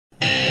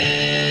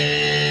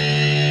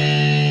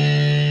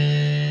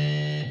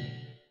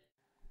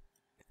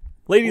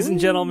Ladies and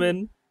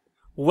gentlemen,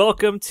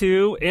 welcome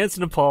to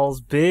Anson and Paul's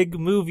Big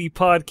Movie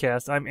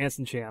Podcast. I'm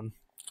Anson Chan.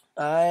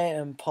 I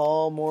am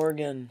Paul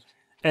Morgan.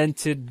 And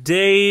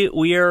today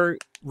we are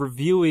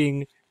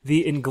reviewing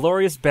the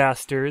Inglourious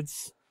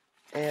Basterds.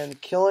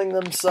 And killing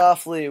them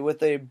softly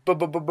with a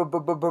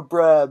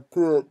Brad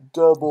Pitt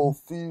double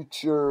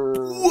feature.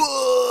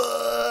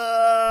 Whoa!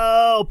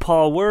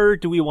 Paul, where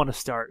do we want to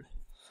start?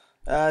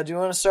 Do you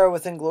want to start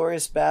with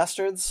Inglourious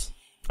Basterds?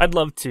 I'd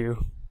love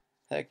to.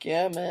 Heck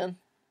yeah, man.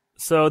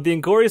 So, The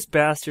Inglourious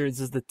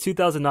Basterds is the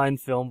 2009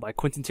 film by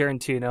Quentin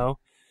Tarantino,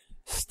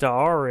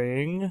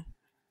 starring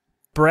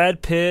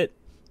Brad Pitt,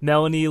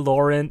 Melanie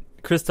Laurent,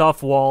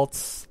 Christoph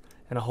Waltz,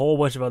 and a whole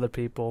bunch of other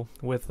people,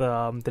 with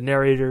the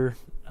narrator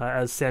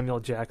as Samuel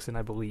Jackson,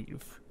 I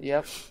believe.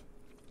 Yep.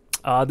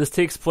 This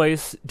takes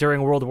place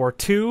during World War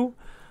II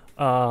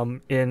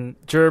in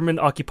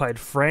German-occupied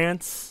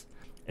France,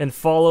 and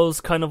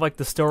follows kind of like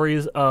the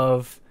stories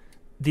of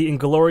the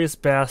Inglourious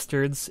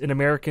Basterds, an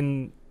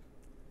American,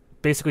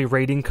 basically,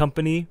 raiding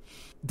company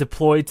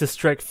deployed to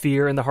strike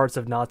fear in the hearts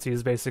of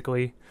Nazis,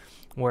 basically,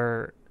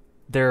 where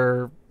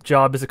their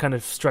job is to kind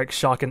of strike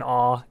shock and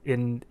awe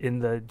in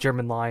the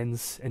German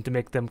lines and to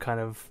make them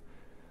kind of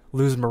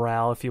lose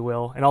morale, if you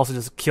will, and also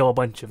just kill a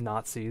bunch of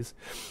Nazis.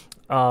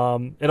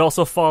 It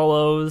also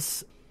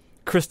follows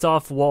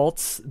Christoph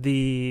Waltz,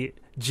 the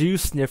Jew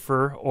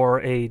sniffer,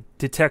 or a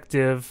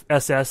detective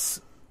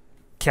SS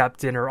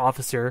captain or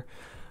officer,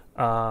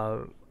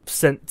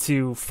 sent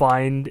to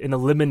find and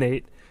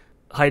eliminate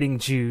hiding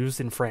Jews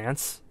in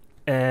France,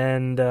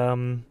 and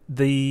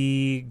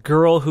the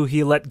girl who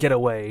he let get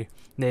away,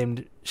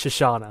 named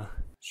Shoshana.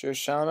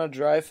 Shoshana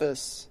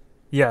Dreyfus.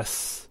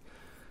 Yes.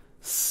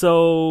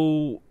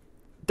 So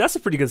that's a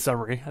pretty good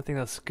summary. I think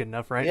that's good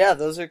enough, right? Yeah,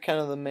 those are kind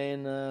of the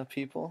main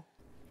people.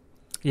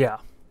 Yeah.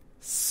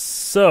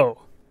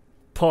 So,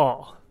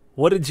 Paul,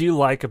 what did you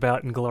like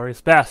about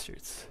Inglourious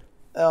Basterds?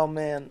 Oh,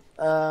 man.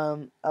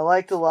 I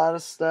liked a lot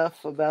of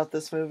stuff about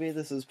this movie.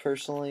 This is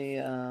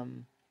personally...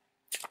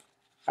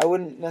 I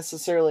wouldn't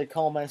necessarily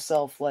call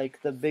myself,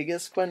 like, the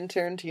biggest Quentin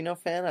Tarantino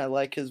fan. I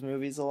like his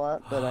movies a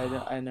lot, but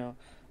I know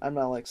I'm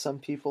not like some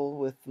people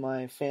with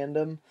my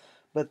fandom.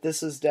 But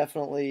this is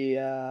definitely,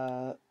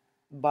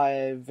 by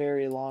a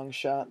very long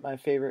shot, my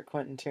favorite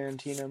Quentin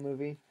Tarantino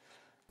movie.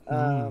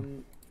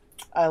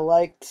 I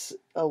liked...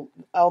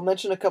 I'll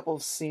mention a couple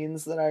of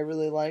scenes that I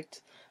really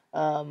liked.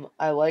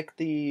 I like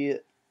the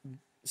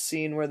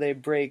scene where they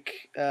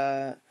break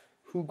Hugo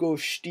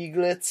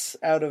Stieglitz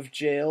out of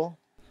jail.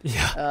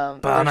 Yeah.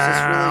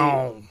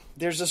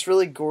 There's this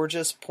really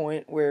gorgeous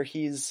point where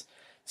he's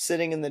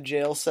sitting in the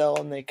jail cell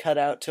and they cut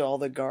out to all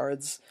the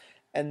guards,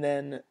 and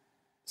then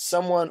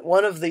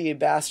one of the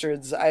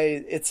bastards,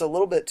 it's a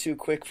little bit too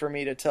quick for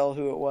me to tell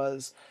who it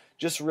was,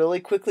 just really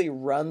quickly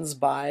runs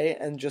by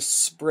and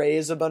just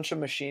sprays a bunch of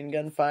machine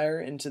gun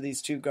fire into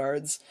these two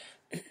guards.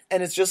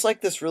 And it's just like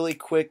this really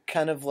quick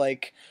kind of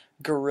like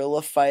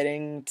guerrilla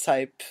fighting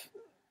type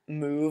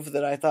move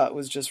that I thought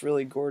was just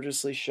really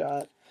gorgeously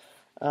shot.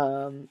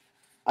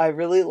 I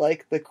really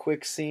like the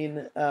quick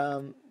scene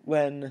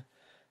when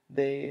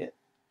they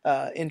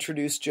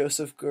introduce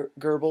Joseph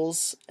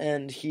Goebbels,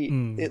 and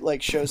it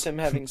like shows him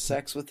having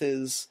sex with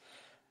his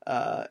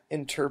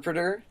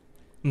interpreter,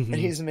 and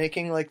he's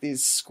making like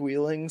these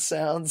squealing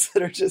sounds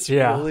that are just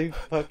really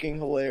fucking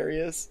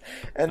hilarious.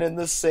 And in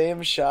the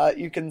same shot,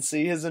 you can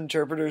see his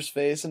interpreter's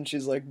face, and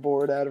she's like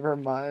bored out of her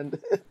mind.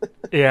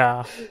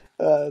 Yeah,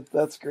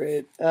 that's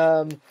great.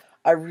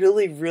 I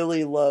really,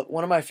 really love...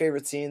 One of my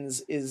favorite scenes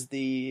is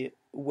the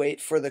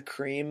wait for the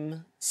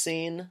cream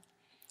scene.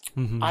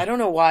 I don't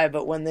know why,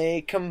 but when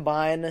they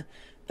combine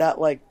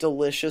that, like,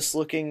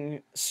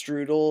 delicious-looking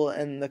strudel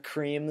and the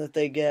cream that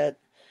they get,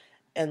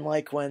 and,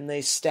 like, when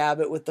they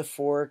stab it with the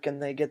fork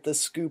and they get the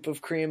scoop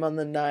of cream on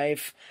the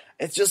knife,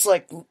 it's just,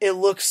 like, it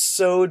looks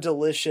so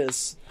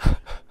delicious.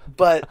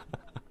 But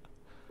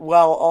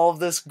while all of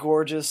this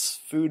gorgeous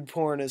food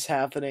porn is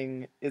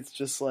happening, it's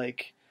just,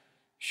 like,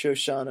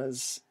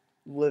 Shoshana's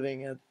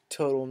living a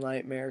total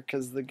nightmare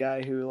because the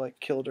guy who like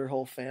killed her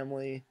whole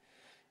family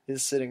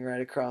is sitting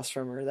right across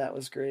from her. That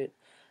was great.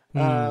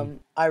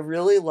 I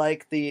really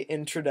like the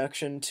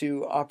introduction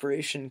to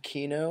Operation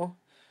Kino,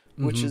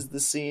 which is the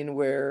scene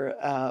where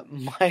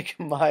Mike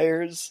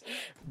Myers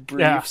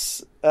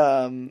briefs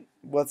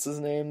what's his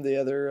name, the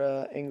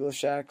other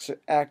English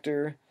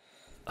actor.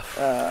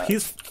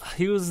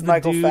 He was the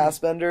Michael dude...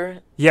 Fassbender.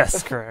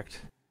 Yes,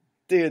 correct.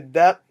 Dude,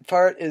 that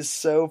part is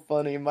so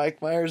funny.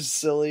 Mike Myers'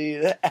 silly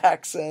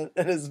accent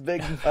and his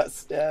big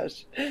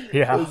mustache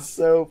is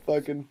so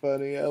fucking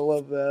funny. I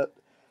love that.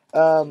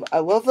 I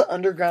love the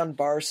underground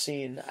bar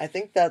scene. I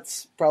think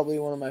that's probably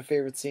one of my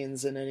favorite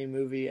scenes in any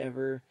movie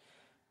ever.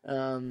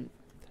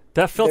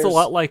 That felt a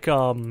lot like,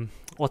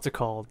 what's it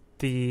called?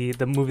 The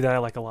movie that I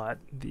like a lot.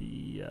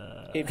 The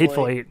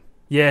Hateful Eight.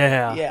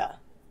 Yeah. Yeah.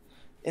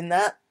 In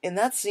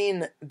that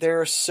scene,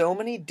 there are so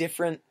many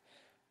different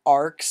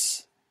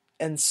arcs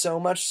and so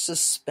much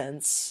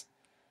suspense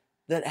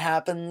that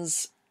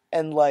happens,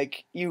 and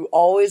like you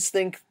always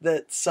think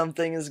that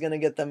something is going to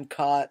get them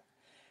caught,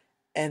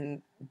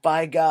 And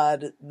by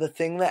God, the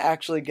thing that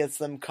actually gets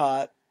them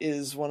caught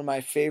is one of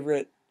my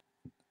favorite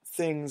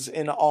things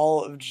in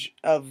all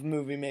of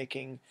movie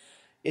making,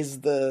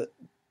 is the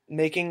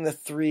making the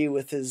three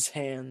with his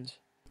hand.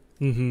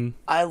 Mm-hmm.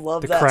 I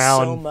love the that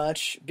crown. so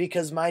much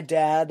because my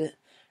dad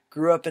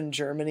grew up in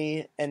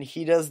Germany and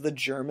he does the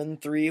German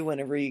three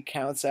whenever he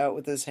counts out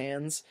with his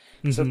hands.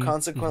 So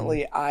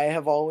consequently, I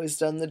have always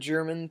done the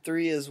German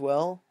three as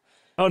well.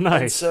 Oh,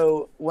 nice. And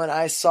so when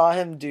I saw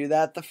him do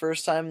that the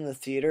first time in the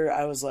theater,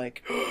 I was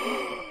like,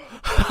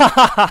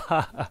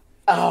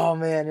 oh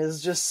man, it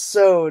was just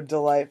so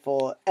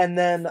delightful. And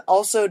then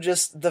also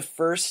just the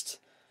first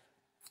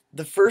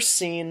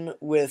scene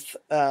with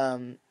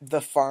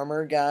the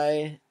farmer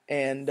guy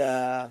and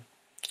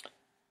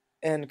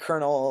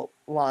Colonel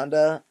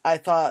Londa, I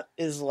thought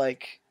is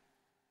like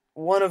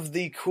one of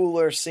the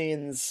cooler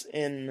scenes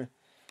in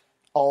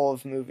all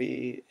of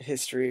movie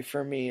history,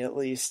 for me at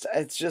least.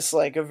 It's just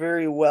like a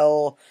very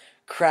well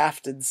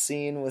crafted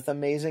scene with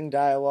amazing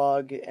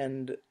dialogue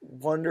and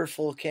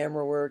wonderful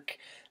camera work,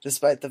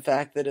 despite the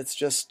fact that it's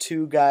just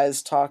two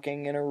guys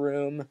talking in a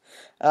room.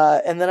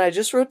 And then I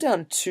just wrote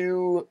down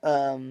two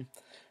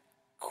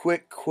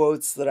quick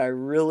quotes that I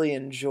really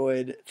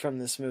enjoyed from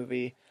this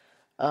movie.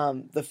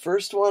 The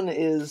first one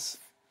is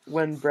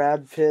when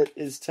Brad Pitt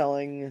is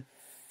telling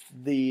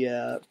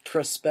the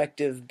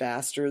prospective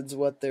bastards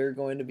what they're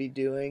going to be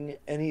doing,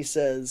 and he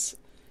says,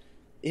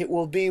 "It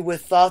will be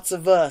with thoughts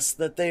of us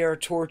that they are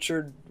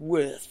tortured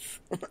with."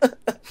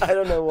 I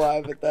don't know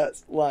why, but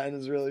that line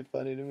is really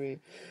funny to me.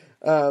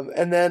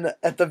 And then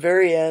at the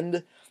very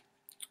end,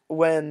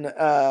 when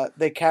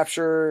they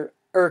capture,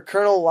 or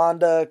Colonel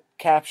Londa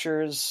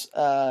captures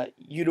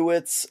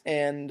Udowitz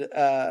and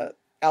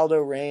Aldo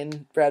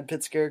Rain, Brad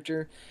Pitt's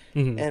character,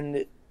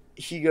 and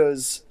he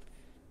goes,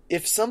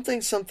 "If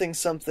something, something,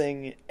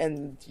 something,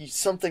 and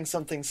something,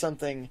 something,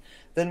 something,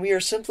 then we are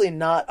simply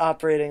not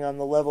operating on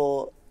the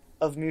level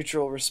of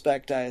mutual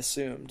respect I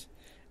assumed."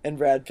 And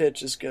Brad Pitt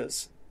just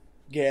goes,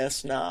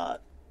 "Guess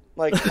not."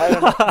 Like, I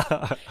don't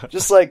know.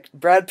 Just like,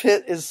 Brad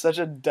Pitt is such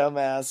a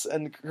dumbass,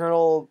 and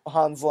Colonel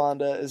Hans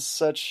Landa is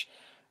such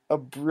a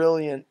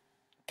brilliant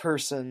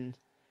person,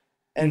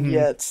 and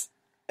yet,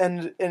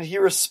 and he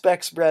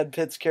respects Brad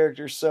Pitt's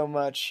character so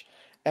much,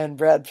 and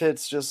Brad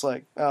Pitt's just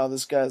like, oh,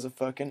 this guy's a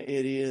fucking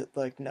idiot,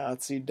 like,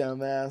 Nazi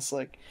dumbass,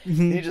 like,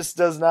 he just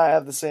does not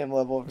have the same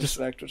level of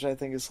respect, which I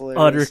think is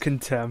hilarious. Utter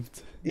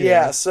contempt.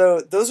 Yeah,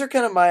 so those are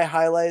kind of my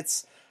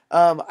highlights.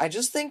 I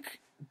just think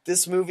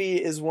this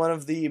movie is one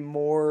of the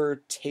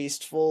more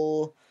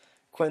tasteful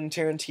Quentin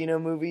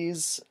Tarantino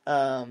movies.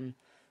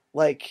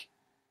 Like,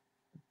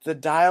 the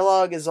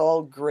dialogue is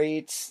all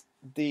great,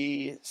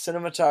 the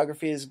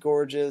cinematography is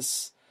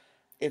gorgeous,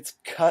 it's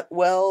cut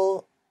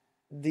well,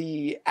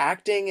 the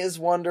acting is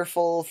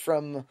wonderful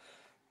from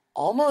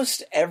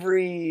almost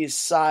every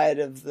side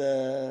of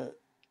the,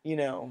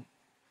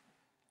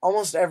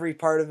 almost every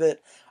part of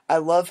it. I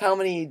love how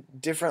many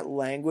different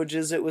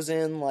languages it was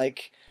in,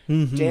 like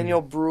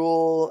Daniel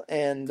Bruhl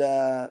and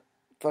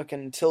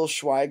fucking Till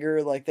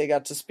Schweiger, like they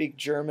got to speak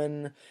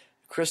German.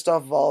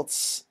 Christoph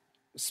Waltz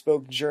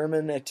spoke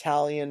German,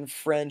 Italian,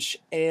 French,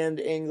 and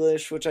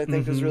English, which I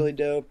think was really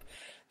dope.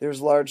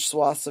 There's large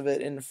swaths of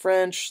it in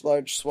French,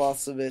 large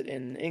swaths of it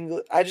in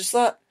English. I just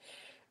thought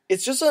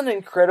it's just an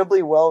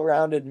incredibly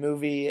well-rounded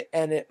movie,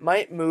 and it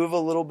might move a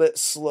little bit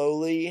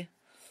slowly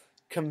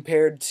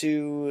compared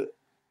to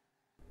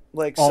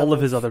like all of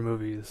his other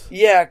movies.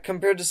 Yeah,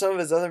 compared to some of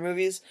his other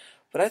movies.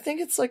 But I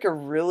think it's like a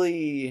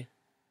really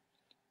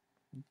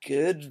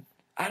good,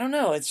 I don't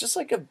know, it's just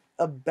like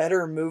a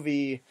better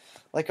movie,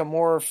 like a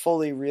more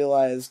fully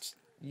realized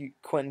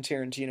Quentin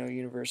Tarantino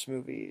universe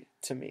movie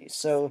to me.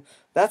 So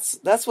that's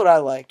what I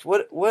liked.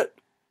 What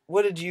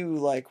did you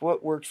like?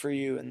 What worked for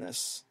you in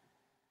this?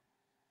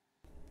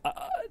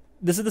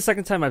 This is the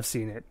second time I've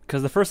seen it,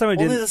 because the first time I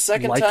didn't Only the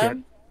second like time?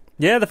 it.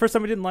 Yeah, the first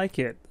time I didn't like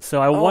it,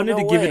 so I wanted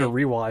to give it a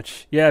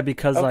rewatch. Yeah,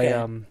 because Okay.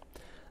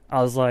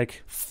 I was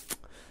like,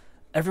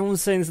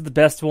 everyone's saying this is the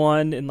best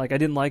one, and like I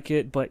didn't like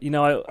it, but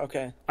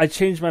I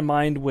changed my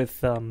mind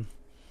with The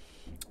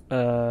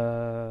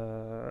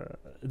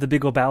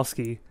Big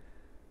Lebowski.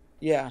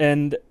 Yeah.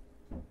 And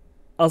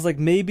I was like,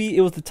 maybe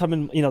it was the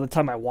time the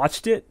time I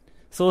watched it.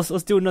 So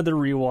let's do another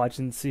rewatch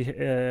and see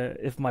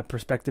if my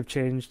perspective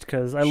changed,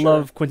 because I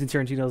love Quentin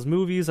Tarantino's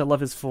movies. I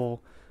love his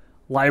full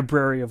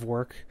library of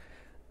work,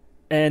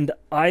 and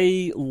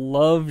I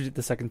loved it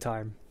the second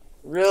time.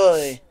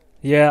 Really?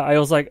 Yeah, I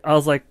was like,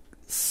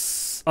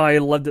 I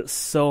loved it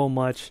so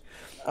much.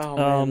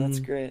 Oh man,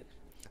 that's great.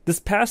 This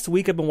past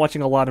week, I've been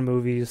watching a lot of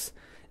movies,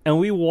 and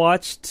we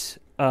watched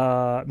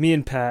me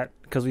and Pat,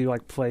 because we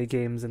like play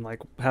games and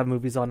like have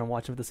movies on and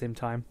watch them at the same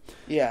time.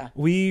 Yeah.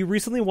 We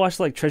recently watched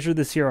like Treasure of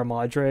the Sierra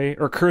Madre,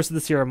 or Curse of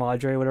the Sierra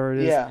Madre, whatever it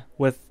is,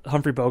 with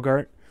Humphrey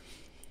Bogart.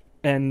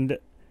 And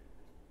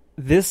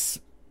this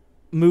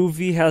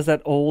movie has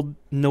that old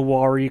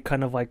noir-y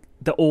kind of like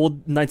the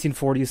old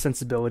 1940s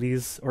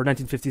sensibilities or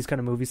 1950s kind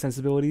of movie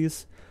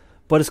sensibilities,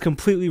 but it's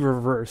completely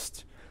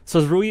reversed. So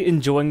I was really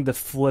enjoying the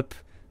flip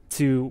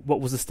to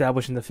what was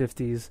established in the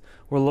 50s,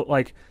 where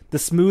like the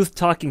smooth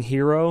talking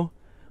hero,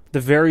 the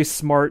very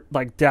smart,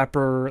 like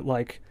dapper,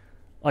 like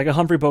a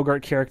Humphrey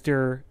Bogart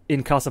character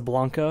in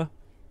Casablanca,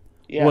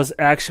 was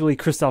actually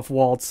Christoph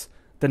Waltz,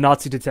 the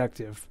Nazi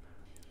detective.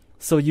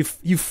 So you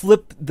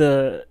flip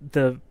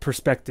the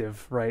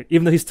perspective, right?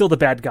 Even though he's still the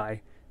bad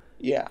guy.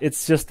 Yeah.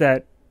 It's just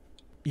that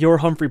your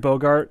Humphrey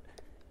Bogart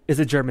is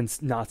a German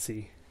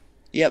Nazi.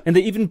 Yep. And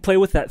they even play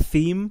with that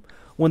theme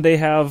when they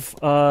have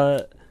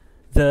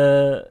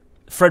the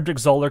Frederick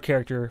Zoller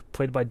character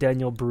played by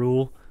Daniel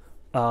Bruhl.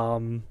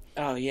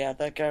 Oh yeah,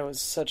 that guy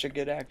was such a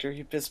good actor.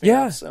 He pissed me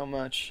off so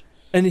much.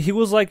 And he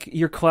was like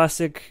your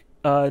classic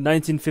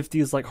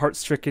 1950s like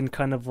heart-stricken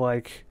kind of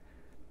like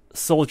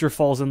soldier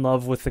falls in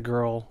love with the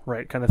girl,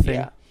 right, kind of thing.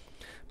 Yeah.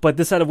 But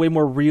this had a way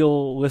more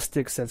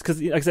realistic sense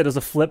because, like I said, it was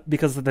a flip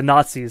because of the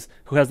Nazis,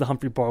 who has the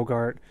Humphrey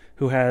Bogart,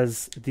 who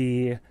has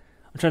the...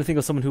 I'm trying to think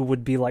of someone who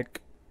would be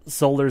like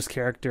Zoller's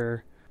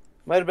character.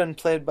 Might have been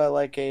played by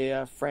like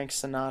a Frank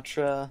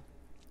Sinatra.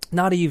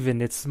 Not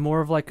even. It's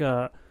more of like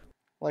a...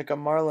 Like a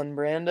Marlon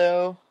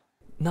Brando?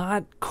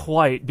 Not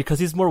quite, because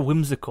he's more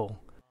whimsical.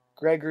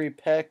 Gregory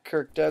Peck,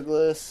 Kirk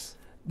Douglas.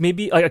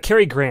 Maybe like a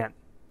Cary Grant.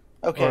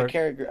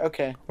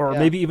 Okay, Or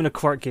maybe even a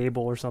Clark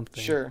Gable or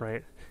something. Sure.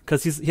 Right?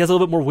 Because he has a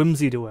little bit more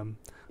whimsy to him.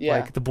 Yeah.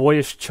 Like the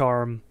boyish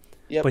charm.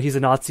 Yep. But he's a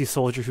Nazi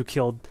soldier who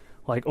killed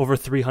like over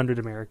 300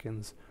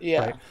 Americans. Yeah.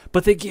 Right?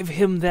 But they give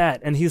him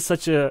that, and he's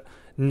such a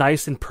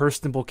nice and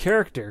personable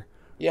character.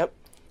 Yep.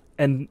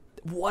 And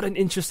what an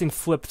interesting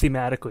flip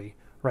thematically,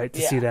 right,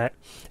 to see that.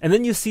 And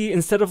then you see,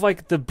 instead of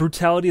like the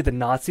brutality of the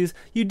Nazis,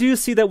 you do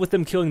see that with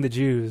them killing the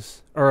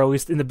Jews, or at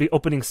least in the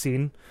opening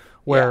scene,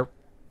 where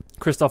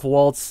Christoph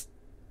Waltz,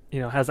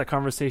 has that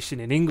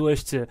conversation in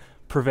English to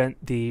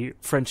prevent the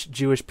French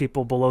Jewish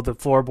people below the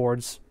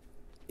floorboards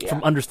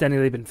from understanding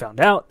they've been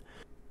found out.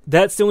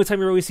 That's the only time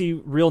you really see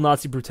real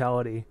Nazi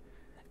brutality.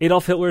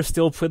 Adolf Hitler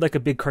still played like a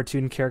big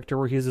cartoon character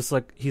where he's just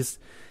like he's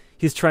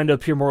trying to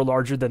appear more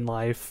larger than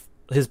life.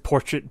 His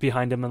portrait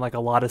behind him in like a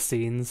lot of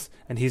scenes,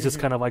 and he's just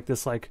kind of like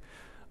this like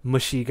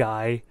mushy,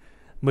 out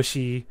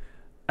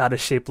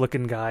of shape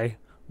looking guy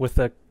with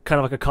a kind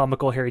of like a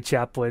comical Harry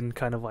Chaplin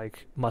kind of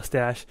like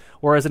mustache.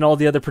 Whereas in all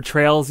the other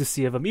portrayals you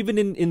see of him, even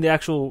in the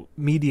actual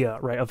media,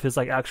 right, of his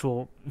like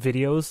actual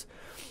videos,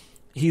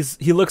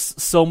 he looks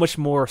so much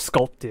more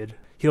sculpted.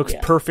 He looks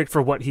perfect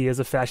for what he is,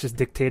 a fascist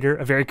dictator,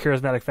 a very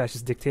charismatic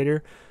fascist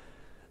dictator.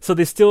 So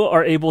they still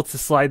are able to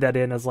slide that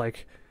in as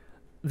like,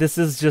 this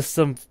is just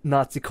some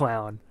Nazi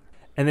clown.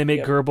 And they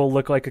make Goebbels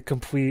look like a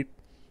complete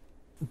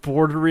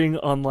bordering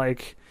on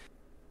like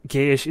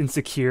gayish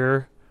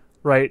insecure,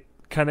 right,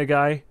 kind of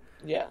guy.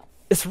 Yeah.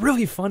 It's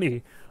really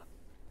funny.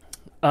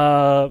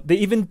 They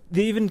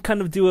even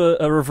kind of do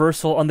a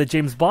reversal on the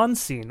James Bond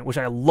scene, which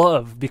I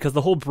love, because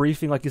the whole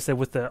briefing, like you said,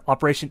 with the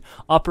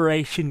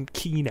Operation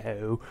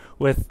Kino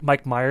with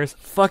Mike Myers,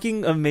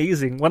 fucking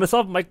amazing. When I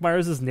saw Mike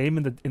Myers' name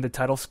in the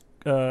title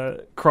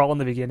crawl in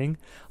the beginning,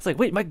 I was like,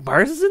 wait, Mike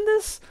Myers is in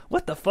this?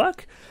 What the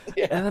fuck?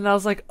 Yeah. And then I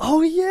was like,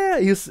 oh yeah,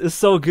 he's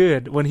so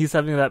good when he's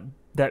having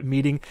that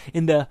meeting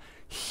in the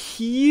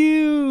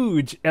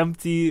huge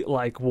empty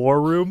like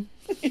war room.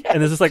 Yes.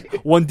 And there's just like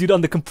one dude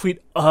on the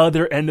complete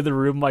other end of the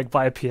room, like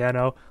by a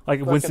piano, like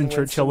fucking Winston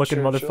Churchill looking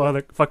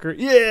motherfucker.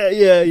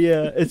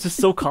 Yeah. It's just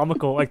so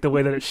comical, like the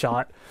way that it's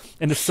shot,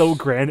 and it's so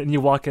grand. And you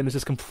walk in, it's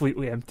just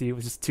completely empty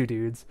with just two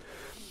dudes.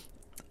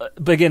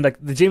 But again, like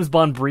the James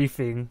Bond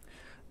briefing,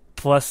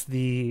 plus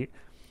the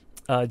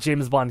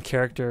James Bond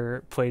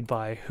character played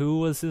by, who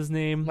was his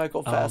name?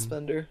 Michael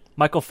Fassbender.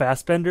 Michael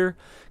Fassbender,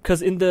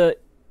 because in the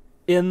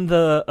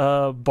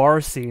bar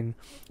scene,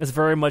 it's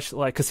very much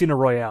like Casino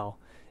Royale.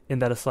 In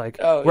that it's like,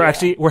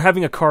 we're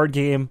having a card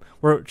game,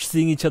 we're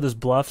seeing each other's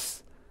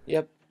bluffs.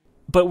 Yep.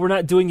 But we're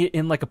not doing it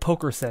in like a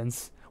poker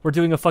sense. We're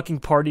doing a fucking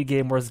party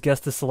game where it's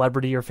guess the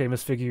celebrity or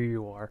famous figure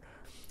you are.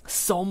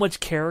 So much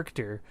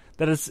character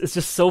that it's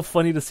just so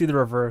funny to see the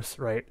reverse,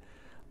 right?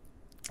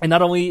 And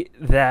not only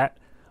that,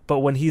 but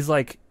when he's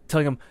like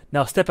telling him,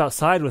 now step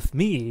outside with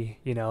me,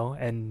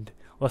 and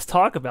let's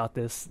talk about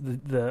this,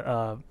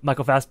 the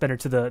Michael Fassbender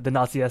to the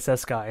Nazi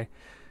SS guy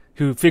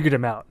who figured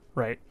him out,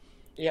 right?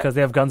 Because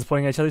they have guns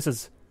pointing at each other. He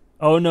says,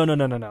 oh, no.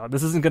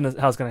 This isn't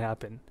how it's going to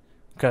happen.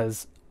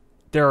 Because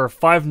there are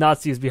 5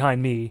 Nazis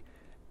behind me.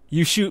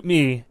 You shoot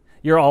me,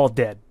 you're all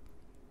dead.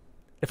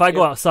 If I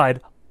go outside,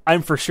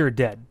 I'm for sure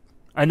dead.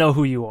 I know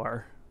who you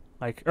are.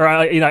 Like, or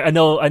I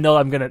know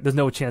there's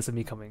no chance of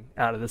me coming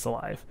out of this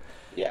alive.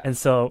 Yeah. And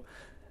so,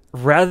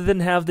 rather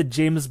than have the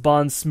James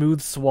Bond smooth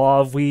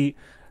suave, we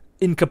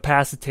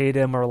incapacitate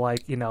him, or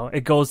like,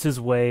 it goes his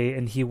way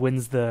and he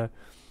wins the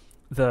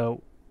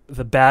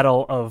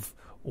battle of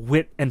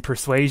wit and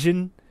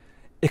persuasion.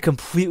 It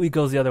completely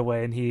goes the other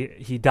way, and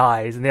he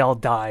dies, and they all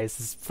die. It's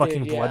this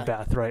fucking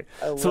bloodbath, right?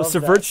 So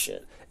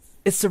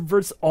it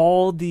subverts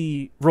all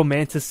the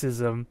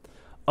romanticism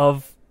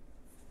of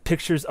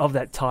pictures of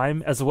that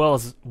time, as well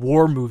as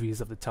war movies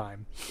of the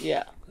time.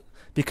 Yeah.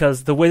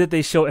 Because the way that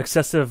they show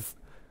excessive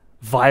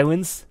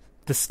violence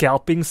the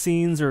scalping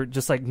scenes or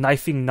just like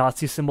knifing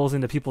Nazi symbols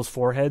into people's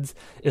foreheads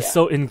is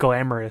so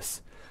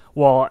inglamorous,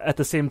 while at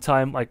the same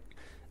time, like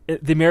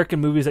the American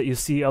movies that you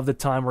see of the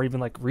time, or even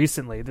like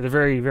recently, they're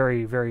very,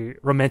 very, very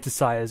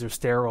romanticized or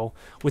sterile,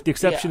 with the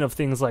exception of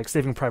things like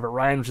Saving Private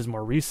Ryan, which is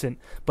more recent.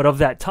 But of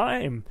that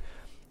time,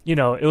 you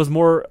know, it was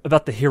more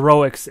about the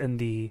heroics and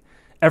the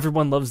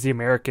everyone loves the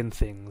American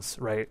things,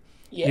 right?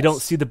 Yes. You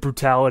don't see the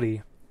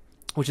brutality,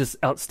 which is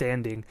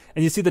outstanding.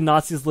 And you see the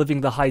Nazis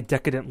living the high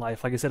decadent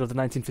life, like I said, of the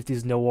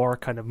 1950s noir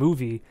kind of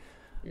movie.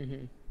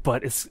 Mm-hmm.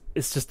 But it's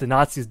just the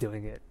Nazis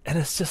doing it. And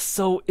it's just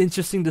so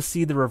interesting to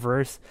see the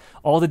reverse.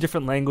 All the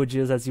different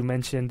languages, as you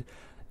mentioned,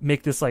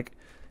 make this like,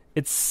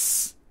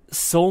 it's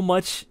so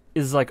much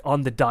is like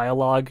on the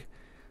dialogue,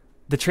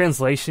 the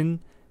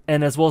translation,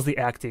 and as well as the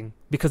acting.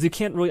 Because you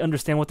can't really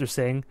understand what they're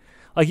saying.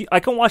 Like, I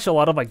can watch a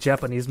lot of like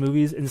Japanese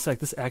movies, and it's like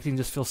this acting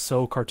just feels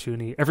so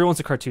cartoony. Everyone's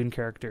a cartoon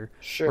character,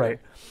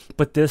 right?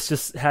 But this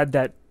just had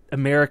that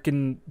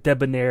American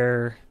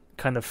debonair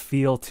kind of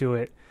feel to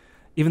it,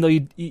 even though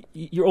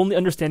you're only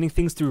understanding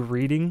things through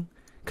reading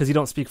because you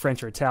don't speak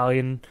French or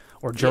Italian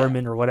or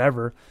German or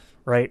whatever,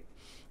 right?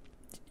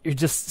 You're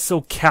just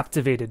so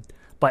captivated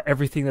by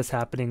everything that's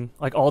happening,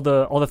 like all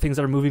the things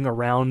that are moving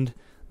around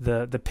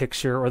the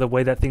picture, or the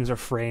way that things are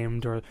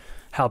framed, or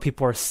how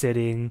people are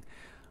sitting.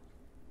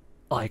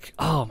 Like,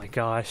 oh my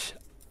gosh.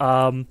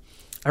 I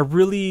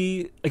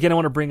really, again, I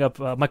want to bring up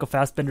Michael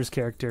Fassbender's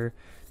character,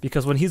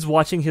 because when he's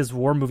watching his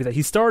war movie that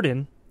he starred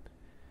in,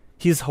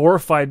 he's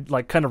horrified,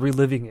 like kind of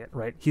reliving it,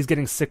 right? He's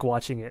getting sick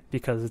watching it,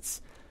 because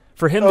it's,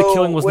 for him, the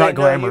killing was not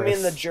glamorous. You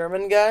mean the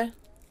German guy?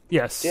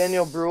 Yes.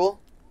 Daniel Bruhl?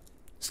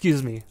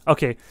 Excuse me.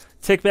 Okay,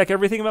 take back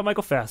everything about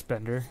Michael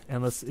Fassbender,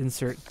 and let's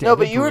insert Daniel No,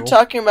 but you were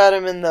talking about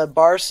him in the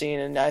bar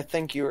scene, and I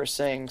think you were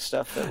saying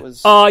stuff that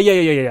was...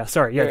 yeah.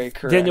 Sorry, yeah.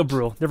 Correct. Daniel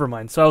Bruhl. Never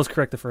mind. So I was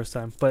correct the first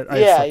time, but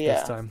I slept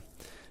this time.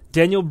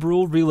 Daniel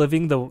Bruhl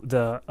reliving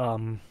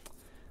the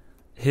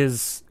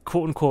his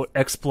quote-unquote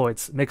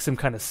exploits makes him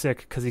kind of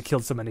sick, because he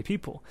killed so many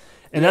people.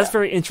 And that's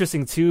very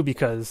interesting, too,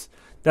 because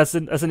that's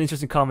an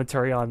interesting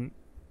commentary on,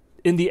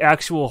 in the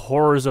actual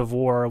horrors of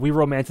war, we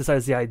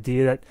romanticize the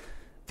idea that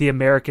the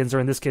Americans, or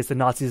in this case the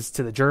Nazis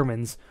to the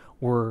Germans,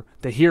 were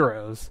the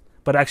heroes,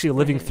 but actually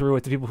living through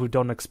it, to people who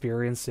don't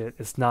experience it,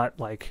 it's not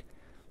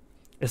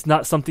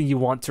something you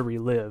want to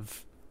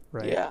relive,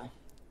 right? Yeah.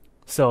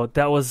 So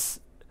that was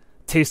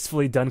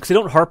tastefully done, because they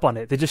don't harp on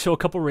it. They just show a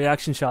couple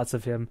reaction shots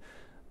of him,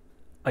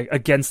 like,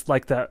 against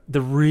like the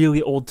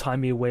really old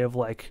timey way of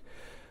like,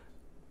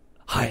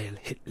 Heil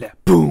Hitler,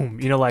 boom,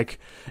 you know, like,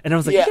 and I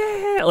was like,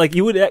 yeah, like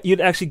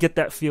you'd actually get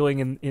that feeling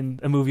in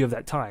a movie of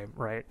that time,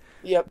 right?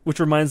 Yep. Which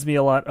reminds me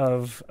a lot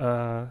of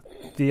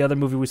the other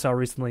movie we saw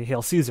recently,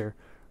 Hail Caesar,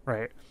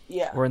 right?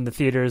 Yeah. Where in the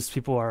theaters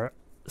people are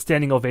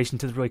standing ovation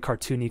to the really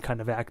cartoony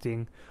kind of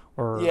acting,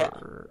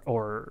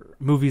 or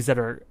movies that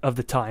are of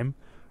the time,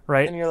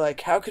 right? And you're like,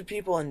 how could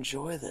people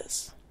enjoy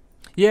this?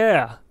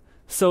 Yeah.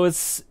 So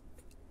it's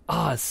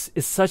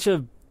such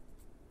a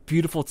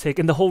beautiful take,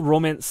 and the whole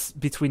romance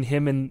between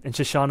him and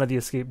Shoshana, the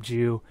escaped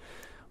Jew,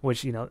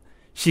 which, you know,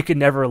 she could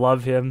never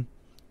love him,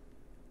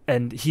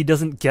 and he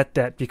doesn't get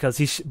that,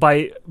 because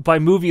by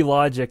movie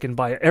logic and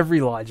by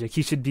every logic,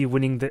 he should be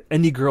winning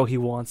any girl he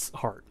wants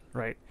heart,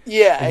 right?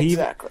 Yeah, and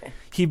exactly.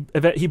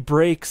 He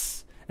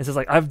breaks and says,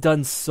 like, I've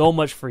done so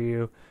much for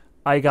you.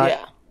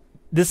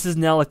 This is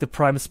now like the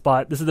prime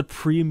spot. This is the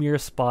premier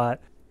spot.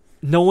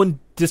 No one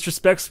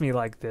disrespects me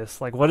like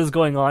this. Like, what is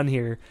going on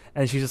here?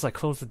 And she's just like,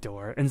 close the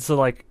door. And so,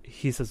 like,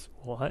 he says,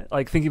 what?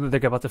 Like, thinking that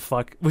they're about to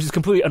fuck, which is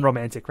completely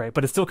unromantic, right?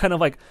 But it's still kind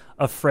of like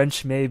a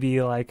French,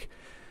 maybe, like,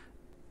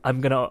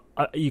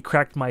 you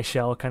cracked my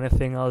shell kind of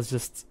thing. I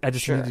just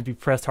needed to be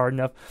pressed hard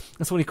enough.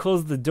 And so when he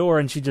closes the door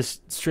and she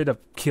just straight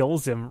up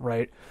kills him,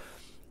 right?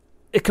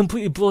 It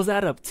completely blows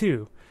that up,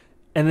 too.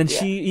 And then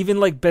she even,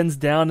 like, bends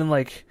down and,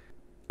 like,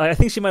 I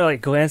think she might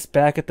like glance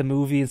back at the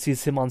movie and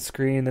sees him on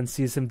screen, then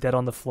sees him dead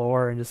on the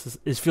floor, and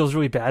it feels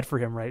really bad for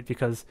him, right?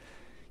 Because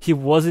he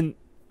wasn't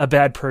a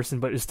bad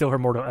person, but is still her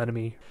mortal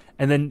enemy.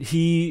 And then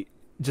he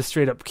just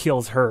straight up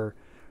kills her.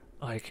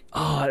 Like,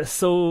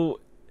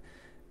 so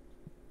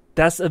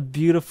that's a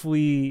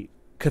beautifully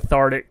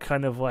cathartic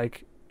kind of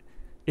like,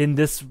 in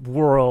this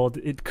world,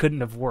 it couldn't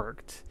have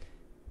worked.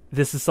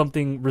 This is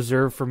something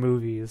reserved for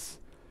movies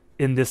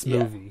in this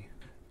movie,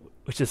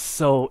 which is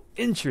so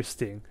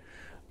interesting.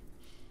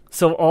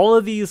 So all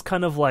of these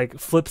kind of like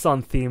flips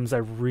on themes I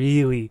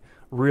really,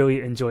 really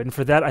enjoyed. And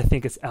for that, I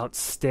think it's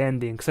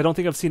outstanding, because I don't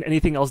think I've seen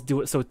anything else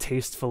do it so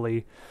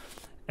tastefully.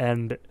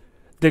 And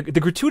the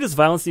gratuitous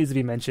violence needs to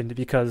be mentioned,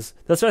 because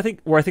that's where I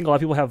think a lot of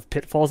people have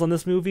pitfalls on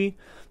this movie.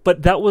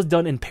 But that was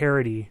done in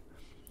parody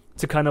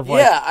to kind of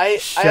like I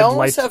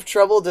almost have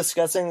trouble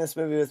discussing this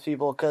movie with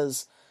people,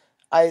 because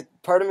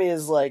part of me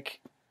is like,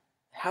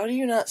 how do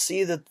you not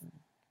see that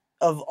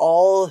of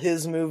all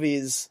his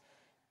movies,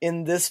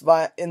 in this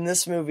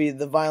movie,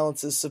 the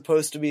violence is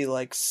supposed to be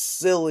like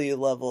silly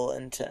level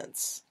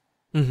intense.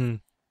 Mm-hmm.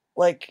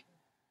 Like,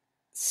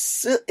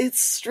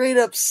 it's straight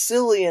up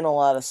silly in a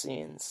lot of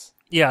scenes.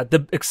 Yeah,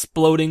 the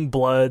exploding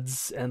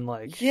bloods and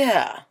like...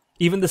 Yeah.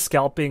 even the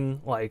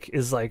scalping like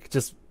is like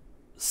just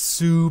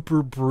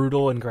super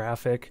brutal and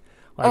graphic.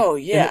 Like, oh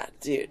yeah,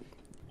 dude.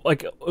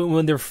 Like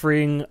when they're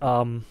freeing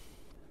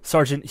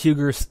Sergeant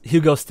Hugo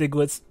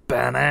Stiglitz,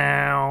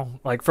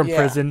 like from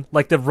prison,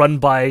 like the run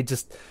by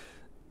just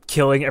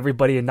killing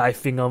everybody and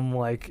knifing them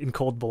like in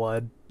cold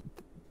blood.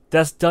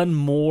 That's done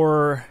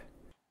more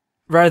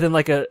rather than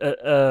like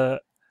a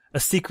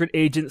secret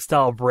agent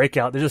style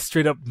breakout. They're just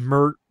straight up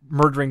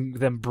murdering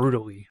them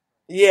brutally.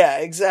 Yeah,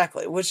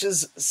 exactly. Which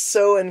is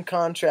so in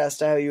contrast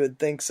to how you would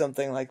think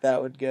something like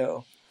that would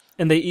go.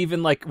 And they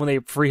even like when they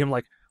free him,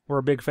 like, we're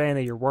a big fan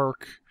of your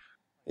work.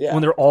 Yeah.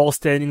 When they're all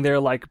standing there,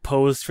 like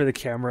posed for the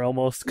camera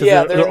almost,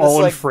 because they're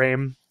all in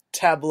frame.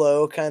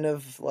 Tableau kind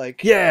of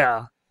like.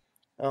 Yeah.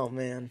 Oh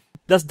man.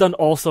 That's done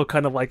also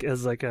kind of like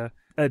as like a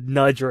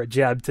nudge or a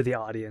jab to the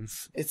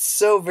audience. It's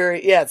so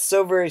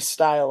very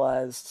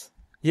stylized.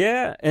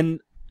 Yeah,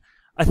 and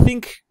I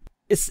think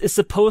it's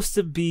supposed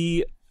to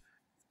be,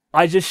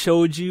 I just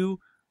showed you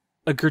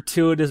a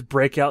gratuitous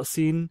breakout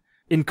scene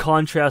in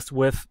contrast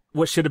with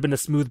what should have been a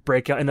smooth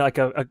breakout and like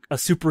a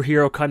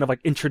superhero kind of like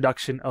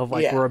introduction of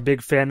like, we're a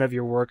big fan of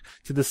your work,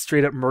 to this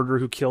straight up murderer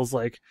who killed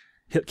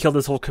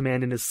his whole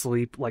command in his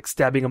sleep, like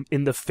stabbing him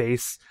in the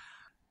face.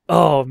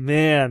 Oh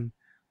man.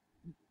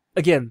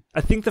 Again,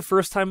 I think the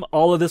first time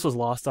all of this was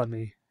lost on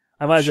me.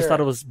 I might have just thought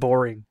it was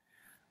boring.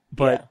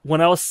 But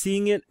when I was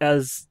seeing it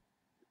as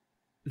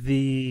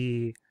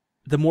the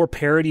more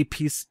parody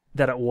piece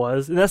that it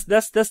was, and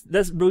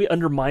that's really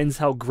undermines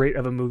how great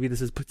of a movie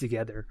this is put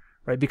together,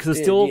 right? Because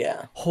it still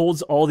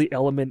holds all the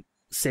element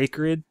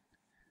sacred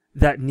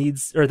that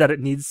it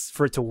needs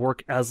for it to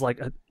work as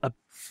like a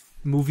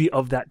movie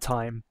of that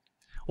time,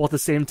 while at the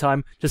same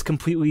time just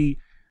completely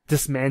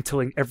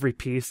dismantling every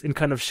piece and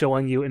kind of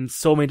showing you in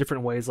so many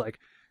different ways, like,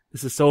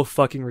 this is so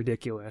fucking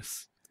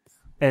ridiculous.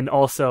 And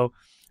also,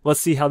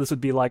 let's see how this would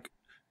be like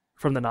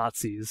from the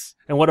Nazis.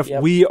 And what if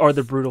we are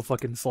the brutal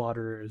fucking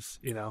slaughterers,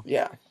 you know?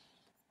 Yeah.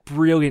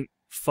 Brilliant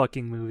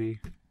fucking movie.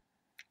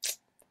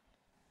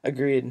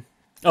 Agreed.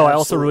 Oh, I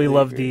also really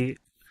loved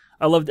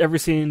I loved every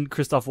scene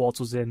Christoph Waltz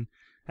was in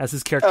as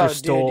his character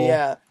Stoll. Dude,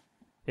 yeah.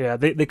 Yeah,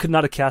 they could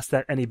not have cast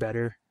that any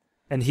better.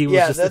 And he was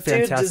just a fantastic actor.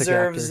 Yeah, that dude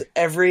deserves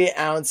every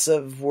ounce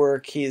of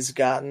work he's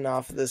gotten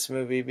off of this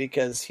movie,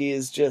 because he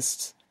is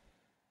just...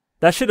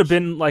 That should have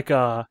been like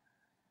a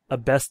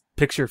best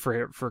picture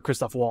for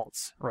Christoph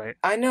Waltz, right?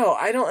 I know.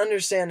 I don't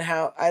understand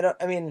how... I don't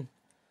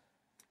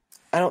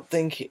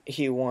think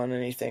he won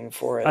anything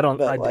for it. I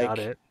doubt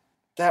it.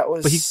 That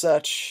was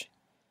such...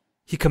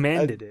 He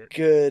commanded it.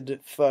 Good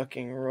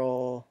fucking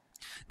role.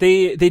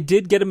 They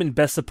did get him in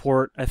best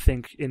support, I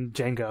think, in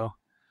Django.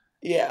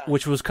 Yeah.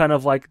 Which was kind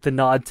of like the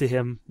nod to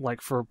him, like,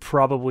 for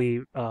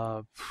probably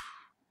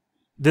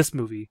this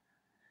movie.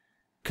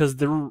 Because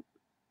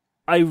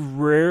I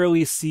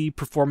rarely see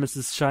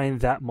performances shine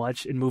that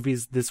much in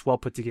movies this well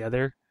put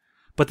together.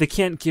 But they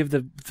can't give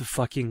the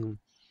fucking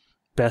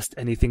best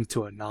anything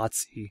to a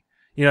Nazi.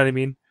 You know what I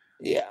mean?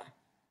 Yeah.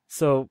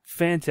 So,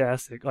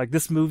 fantastic. Like,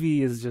 this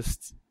movie is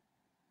just...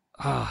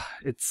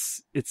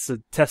 it's a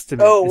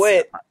testament. Oh,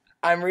 wait.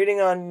 I'm reading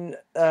on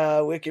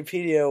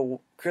Wikipedia,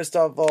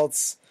 Christoph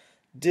Waltz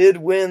did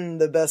win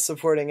the Best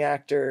Supporting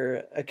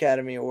Actor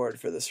Academy Award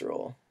for this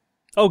role.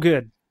 Oh,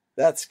 good.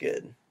 That's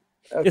good.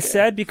 Okay. It's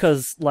sad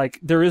because, like,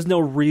 there is no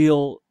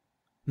real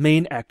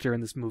main actor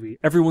in this movie.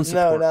 Everyone's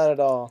support. No, not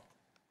at all.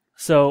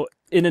 So,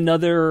 in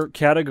another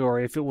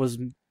category, if it was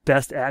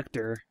Best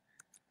Actor,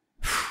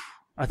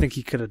 I think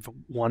he could have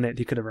won it.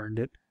 He could have earned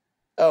it.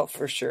 Oh,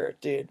 for sure,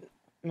 dude.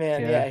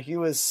 Man, yeah, he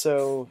was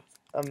so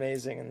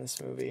amazing in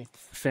this movie.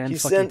 He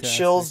sent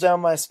chills down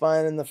my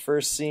spine in the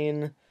first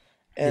scene,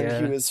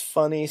 and he was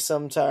funny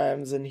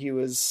sometimes, and he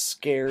was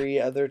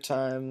scary other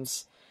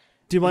times.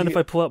 Do you mind if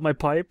I pull out my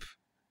pipe?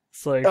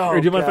 It's like,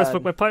 or do you mind if I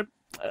smoke my pipe?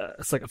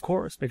 It's like, of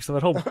course, make some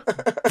at home.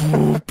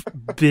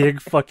 Boop,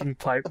 big fucking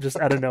pipe just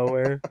out of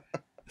nowhere.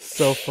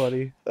 So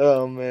funny.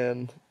 Oh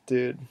man,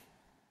 dude,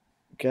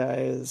 guy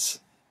is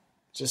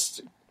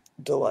just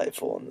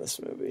delightful in this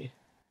movie.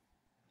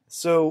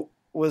 So,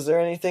 was there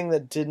anything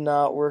that did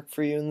not work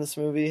for you in this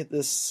movie?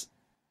 This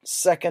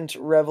second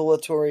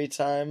revelatory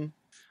time?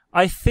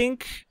 I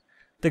think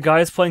the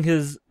guys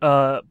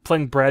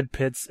playing Brad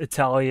Pitt's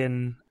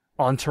Italian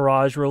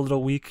entourage were a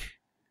little weak.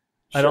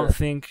 Sure. I don't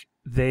think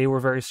they were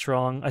very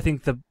strong. I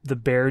think the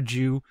Bear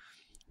Jew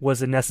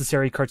was a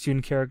necessary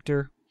cartoon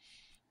character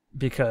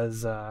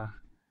because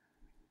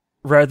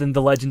rather than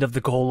the legend of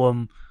the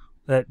Golem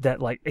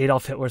that like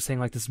Adolf Hitler saying,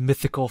 like, this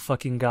mythical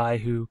fucking guy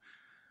who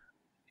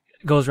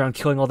goes around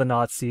killing all the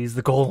Nazis.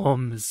 The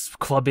Golem is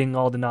clubbing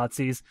all the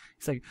Nazis.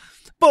 He's like,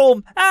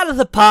 boom, out of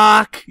the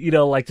park. You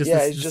know, like,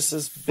 he's just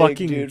this big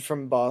dude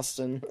from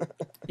Boston.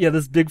 Yeah,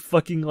 this big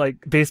fucking,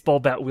 like, baseball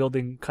bat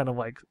wielding kind of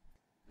like,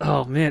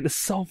 oh man, it's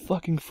so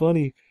fucking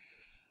funny.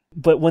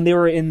 But when they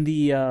were in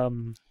the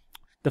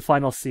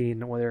final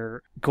scene where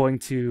they're going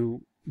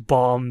to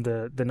bomb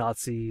the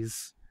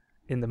Nazis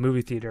in the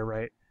movie theater,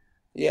 right?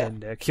 Yeah.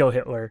 And kill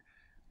Hitler,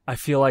 I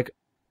feel like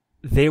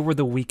they were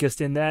the weakest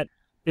in that.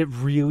 It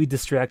really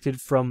distracted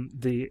from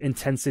the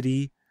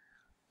intensity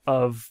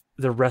of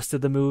the rest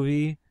of the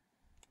movie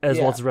as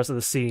well as the rest of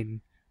the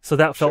scene. So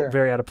that felt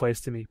very out of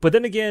place to me. But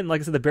then again,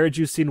 like I said, the bear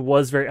juice scene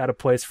was very out of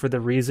place for the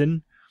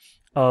reason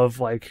of,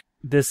 like,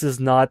 this is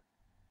not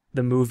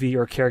the movie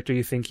or character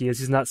you think he is.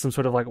 He's not some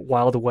sort of, like,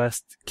 Wild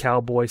West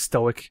cowboy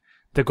stoic,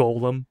 the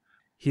Golem.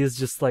 He is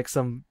just, like,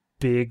 some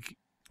big,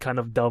 kind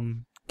of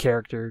dumb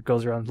character,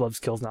 goes around, loves,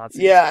 kills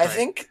Nazis. Yeah, I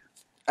think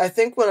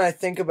when I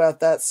think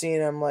about that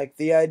scene, I'm like,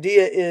 the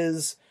idea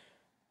is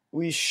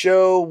we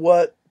show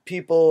what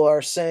people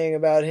are saying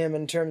about him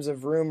in terms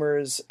of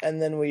rumors,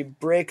 and then we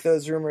break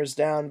those rumors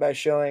down by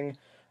showing,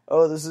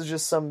 oh, this is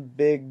just some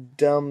big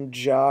dumb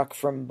jock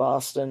from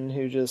Boston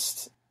who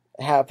just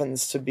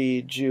happens to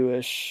be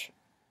Jewish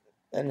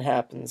and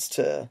happens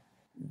to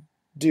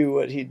do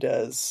what he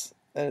does,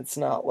 and it's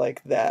not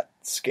like that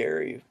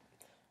scary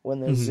when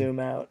they zoom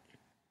out.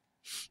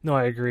 No,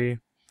 I agree.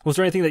 Was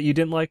there anything that you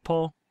didn't like,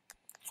 Paul?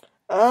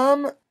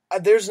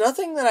 There's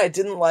nothing that I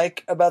didn't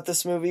like about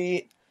this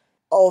movie.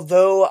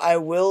 Although I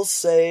will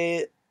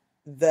say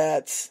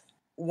that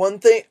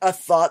a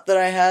thought that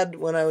I had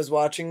when I was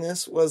watching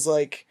this was,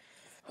 like,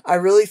 I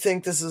really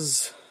think this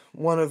is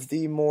one of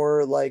the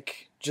more,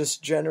 like,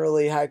 just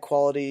generally high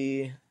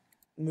quality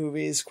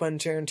movies Quentin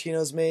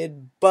Tarantino's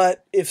made.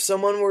 But if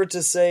someone were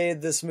to say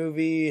this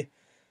movie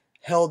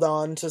held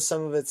on to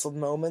some of its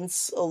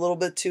moments a little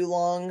bit too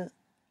long,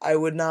 I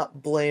would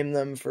not blame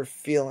them for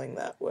feeling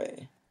that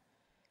way.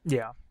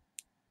 Yeah.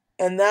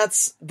 And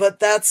that's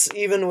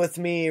even with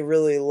me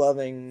really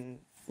loving,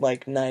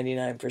 like,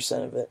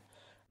 99% of it.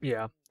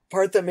 Yeah.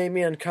 Part that made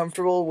me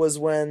uncomfortable was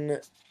when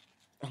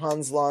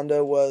Hans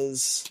Landa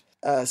was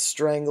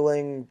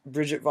strangling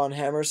Bridget von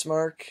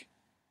Hammersmark.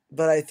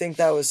 But I think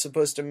that was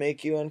supposed to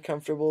make you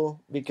uncomfortable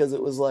because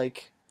it was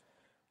like,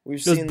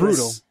 we've seen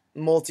this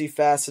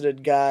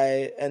multifaceted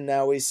guy, and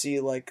now we see,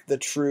 like, the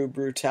true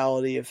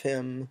brutality of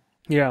him.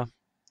 Yeah.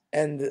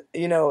 And,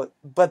 you know,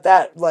 but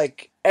that,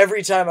 like,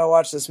 every time I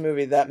watch this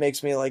movie, that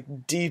makes me,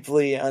 like,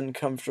 deeply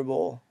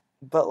uncomfortable.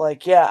 But,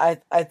 like, yeah,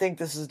 I think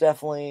this is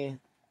definitely,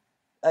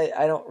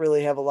 I don't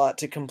really have a lot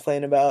to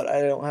complain about.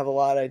 I don't have a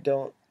lot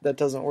that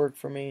doesn't work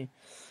for me.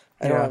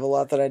 I don't have a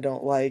lot that I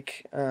don't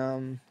like.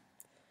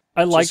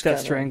 I like that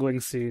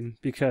strangling scene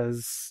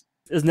because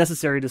it's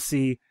necessary to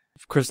see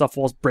Christoph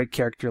Waltz break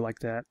character like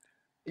that.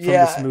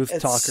 Yeah, the smooth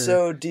it's talker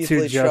so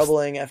deeply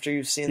troubling after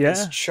you've seen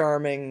this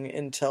charming,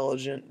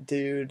 intelligent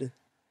dude.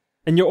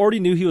 And you already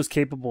knew he was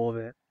capable of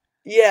it.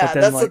 Yeah,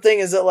 that's the thing,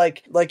 is that,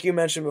 like you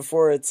mentioned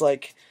before, it's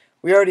like,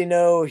 we already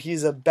know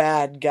he's a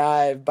bad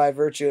guy by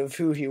virtue of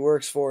who he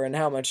works for and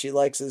how much he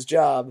likes his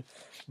job.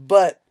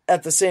 But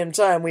at the same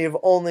time, we have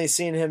only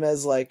seen him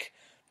as, like,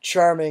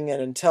 charming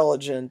and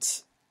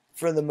intelligent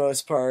for the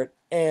most part.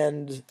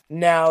 And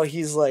now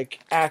he's,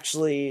 like,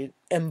 actually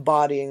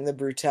embodying the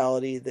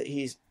brutality that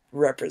he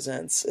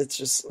represents. It's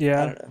just, I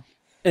don't know.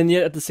 And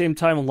yet at the same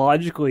time,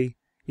 logically,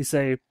 you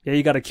say, yeah,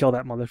 you gotta kill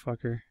that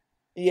motherfucker.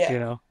 Yeah. You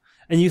know?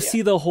 And you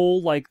see the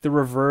whole, like, the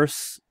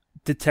reverse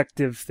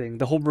detective thing,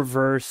 the whole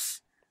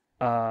reverse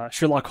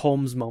Sherlock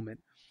Holmes moment,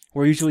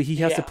 where usually he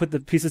has to put the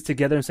pieces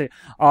together and say,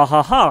 ah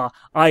ha ha,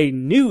 I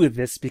knew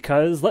this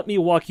because let me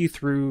walk you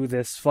through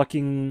this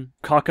fucking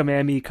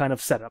cockamamie kind of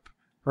setup,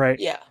 right?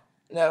 Yeah.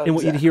 No, and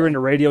what you'd hear in a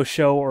radio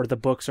show or the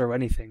books or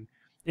anything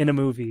in a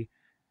movie,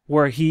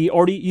 where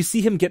you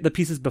see him get the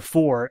pieces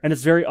before, and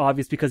it's very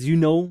obvious because you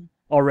know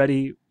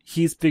already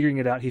he's figuring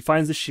it out. He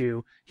finds the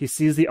shoe, he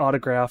sees the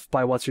autograph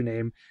by what's her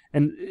name,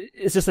 and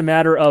it's just a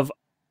matter of,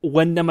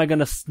 when am I going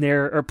to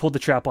snare or pull the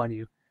trap on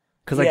you?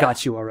 Because I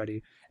got you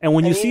already. And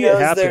when you see it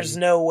happen, there's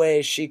no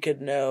way she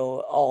could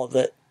know all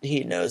that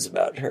he knows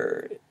about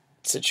her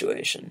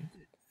situation.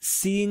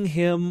 Seeing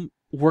him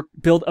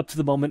build up to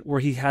the moment where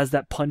he has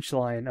that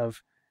punchline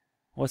of,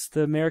 what's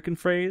the American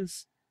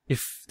phrase?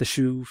 If the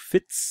shoe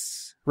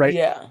fits, right?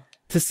 Yeah.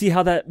 To see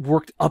how that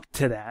worked up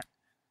to that.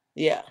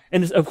 Yeah.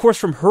 And of course,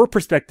 from her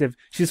perspective,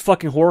 she's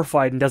fucking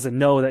horrified and doesn't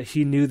know that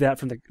he knew that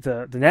from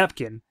the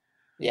napkin.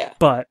 Yeah.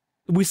 But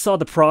we saw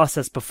the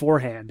process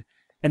beforehand,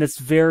 and it's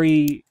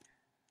a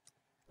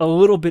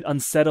little bit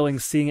unsettling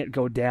seeing it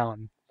go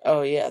down.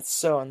 Oh yeah, it's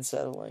so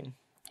unsettling.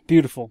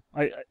 Beautiful.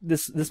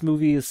 This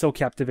movie is so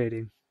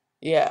captivating.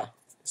 Yeah.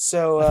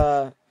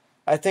 So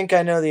I think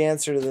I know the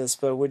answer to this,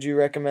 but would you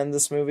recommend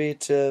this movie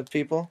to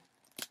people?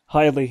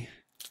 Highly.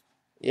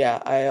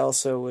 Yeah, I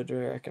also would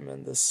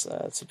recommend this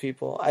to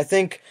people. I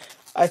think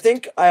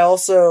I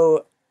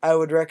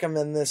would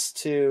recommend this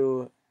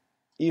to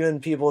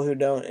even people who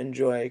don't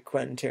enjoy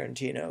Quentin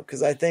Tarantino,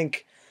 because I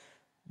think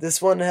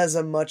this one has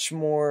a much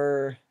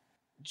more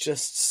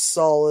just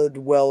solid,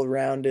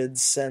 well-rounded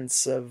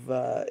sense of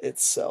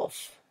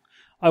itself.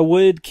 I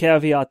would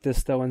caveat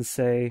this, though, and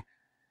say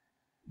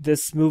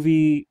this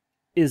movie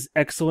is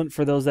excellent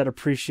for those that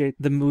appreciate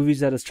the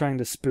movies that it's trying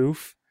to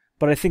spoof.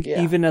 But I think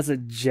even as a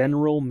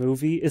general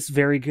movie, it's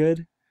very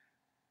good.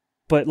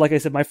 But like I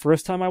said, my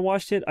first time I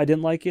watched it, I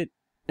didn't like it.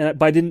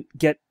 But I didn't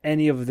get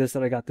any of this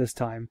that I got this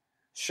time.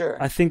 Sure.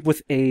 I think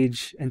with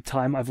age and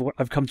time,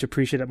 I've come to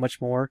appreciate it much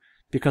more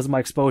because my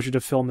exposure to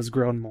film has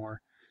grown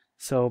more.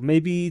 So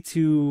maybe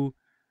to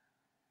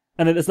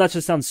and it's not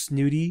just sounds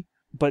snooty,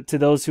 but to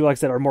those who, like I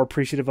said, are more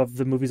appreciative of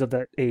the movies of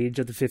that age,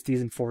 of the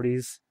 50s and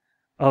 40s,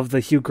 of the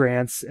Hugh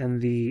Grants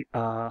and the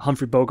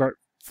Humphrey Bogart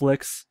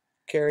flicks.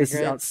 Cary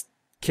Grant.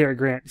 Cary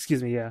Grant,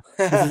 excuse me, yeah.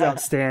 This is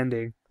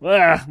outstanding.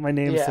 My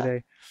name's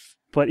today.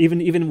 But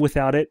even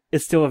without it,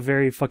 it's still a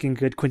very fucking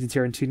good Quentin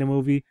Tarantino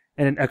movie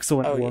and an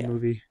excellent war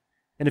movie.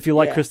 And if you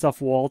like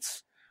Christoph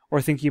Waltz, or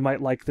think you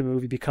might like the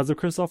movie because of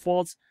Christoph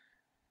Waltz,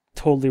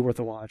 totally worth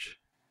a watch.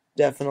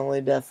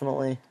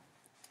 Definitely.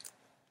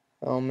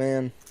 Oh,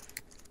 man.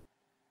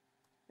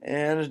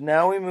 And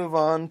now we move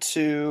on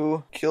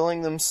to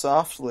Killing Them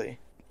Softly.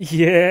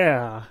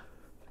 Yeah.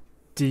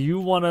 Do you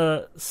want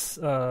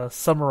to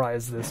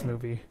summarize this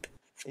movie?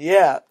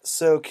 Yeah,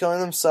 so Killing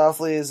Them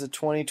Softly is a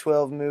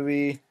 2012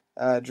 movie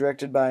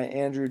directed by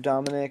Andrew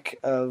Dominic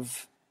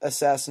of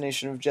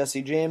Assassination of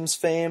Jesse James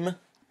fame.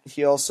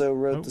 He also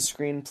wrote the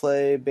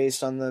screenplay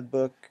based on the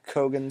book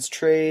Kogan's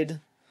Trade.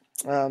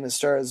 It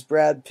stars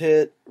Brad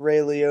Pitt, Ray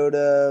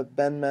Liotta,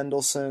 Ben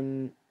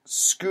Mendelsohn,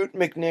 Scoot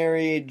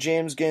McNairy,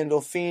 James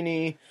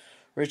Gandolfini,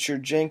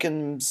 Richard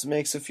Jenkins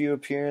makes a few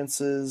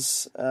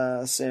appearances.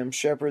 Sam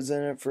Shepard's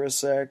in it for a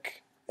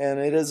sec. And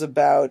it is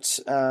about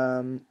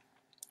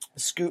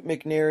Scoot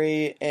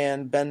McNairy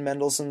and Ben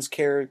Mendelsohn's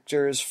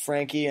characters,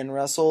 Frankie and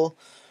Russell,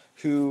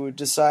 who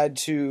decide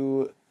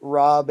to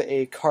rob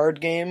a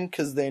card game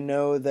because they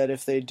know that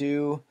if they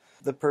do,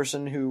 the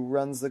person who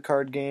runs the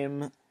card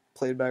game,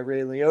 played by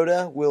Ray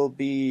Liotta, will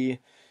be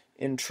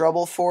in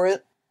trouble for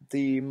it.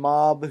 The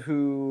mob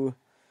who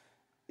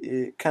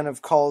kind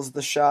of calls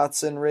the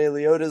shots in Ray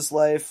Liotta's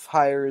life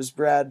hires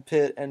Brad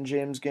Pitt and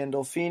James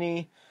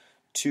Gandolfini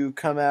to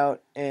come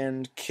out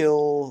and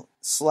kill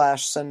 /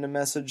 send a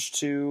message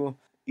to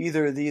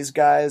either these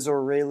guys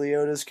or Ray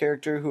Liotta's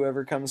character,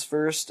 whoever comes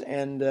first,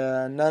 and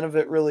none of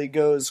it really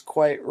goes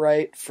quite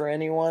right for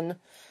anyone.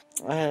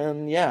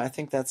 And yeah, I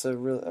think that's a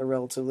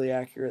relatively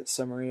accurate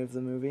summary of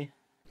the movie.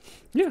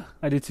 Yeah,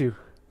 I do too.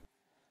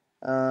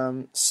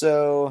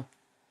 So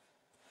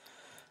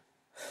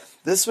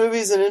this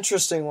movie's an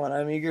interesting one.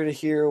 I'm eager to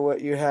hear what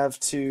you have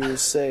to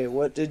say.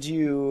 What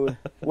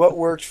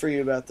worked for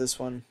you about this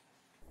one?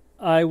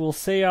 I will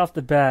say off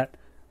the bat,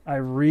 I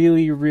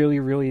really, really,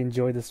 really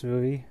enjoyed this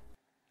movie.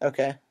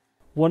 Okay.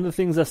 One of the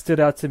things that stood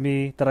out to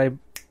me that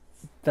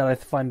I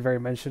find very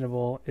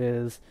mentionable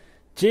is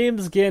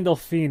James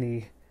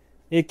Gandolfini,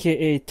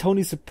 a.k.a.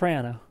 Tony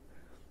Soprano.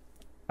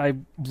 I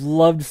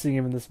loved seeing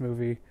him in this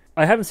movie.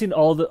 I haven't seen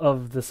all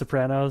of The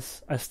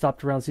Sopranos. I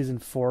stopped around season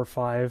 4 or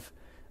 5.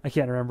 I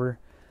can't remember.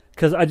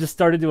 Because I just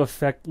started to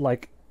affect,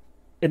 like,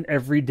 an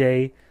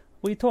everyday,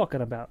 what are you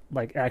talking about?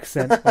 Like,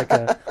 accent, like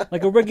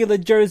a regular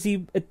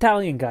Jersey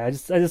Italian guy. I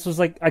just was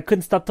like, I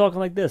couldn't stop talking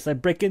like this. I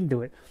break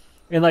into it.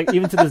 And, like,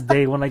 even to this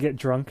day, when I get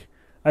drunk,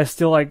 I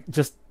still, like,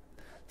 just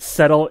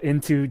settle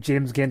into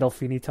James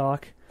Gandolfini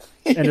talk.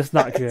 And it's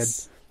not good.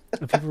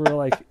 And people were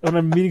like, when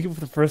I'm meeting people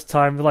for the first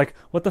time, they're like,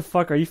 what the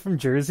fuck, are you from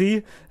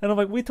Jersey? And I'm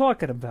like, what are you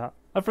talking about?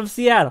 I'm from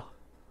Seattle.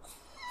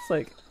 It's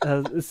like,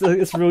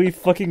 it's really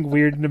fucking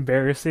weird and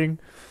embarrassing.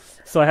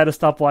 So I had to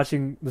stop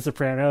watching The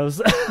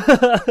Sopranos.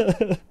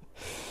 I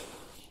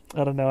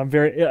don't know.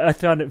 I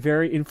found it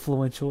very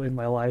influential in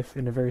my life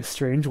in a very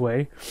strange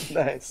way.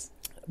 Nice.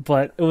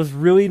 But it was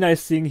really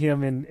nice seeing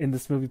him in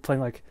this movie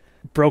playing like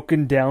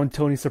broken down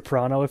Tony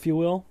Soprano, if you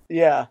will.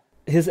 Yeah.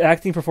 His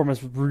acting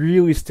performance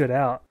really stood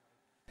out.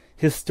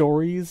 His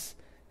stories,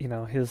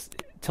 his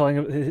telling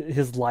of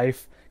his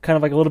life, kind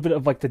of like a little bit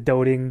of like the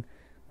doting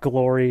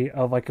glory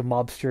of like a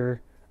mobster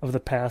of the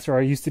past, or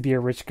I used to be a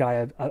rich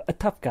guy, a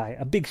tough guy,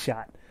 a big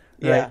shot.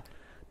 Right?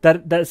 Yeah.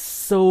 That's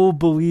so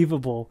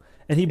believable.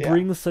 And he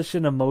brings such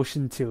an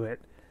emotion to it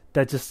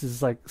that just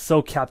is like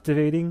so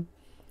captivating.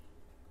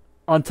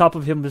 On top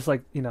of him, just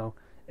like,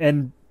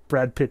 and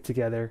Brad Pitt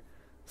together.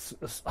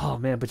 Oh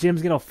man, but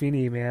James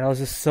Gandolfini, man, I was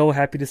just so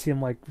happy to see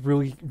him like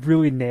really,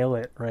 really nail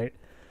it, right?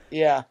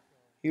 Yeah.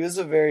 He was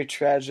a very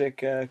tragic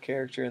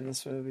character in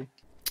this movie.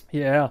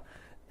 Yeah.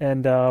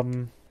 And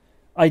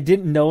I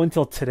didn't know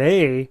until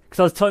today, because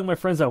I was telling my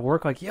friends at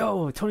work, like,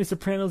 yo, Tony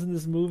Soprano's in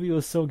this movie, it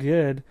was so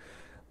good.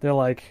 They're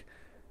like,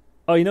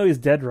 oh, he's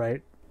dead,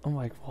 right? I'm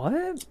like,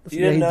 what? You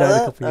didn't know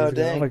that? A couple years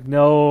ago. I'm like,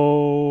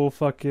 no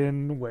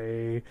fucking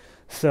way.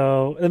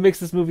 So it makes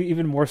this movie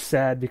even more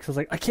sad because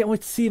I can't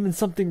wait to see him in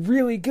something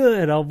really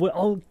good.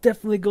 I'll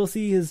definitely go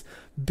see his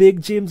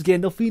big James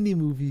Gandolfini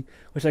movie,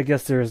 which I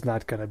guess there is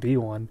not going to be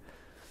one.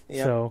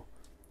 Yep. So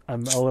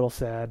I'm a little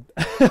sad.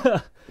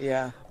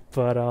 Yeah.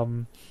 But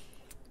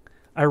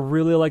I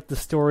really liked the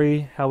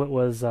story, how it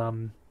was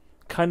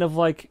kind of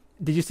like,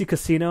 did you see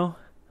Casino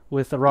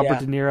with Robert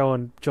De Niro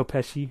and Joe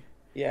Pesci?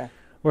 Yeah.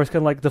 Where it's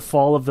kind of like the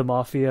fall of the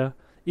mafia.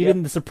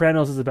 Even The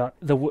Sopranos is about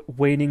the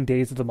waning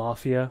days of the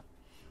mafia.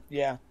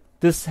 Yeah.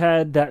 This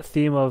had that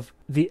theme of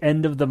the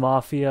end of the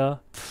mafia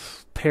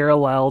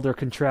paralleled or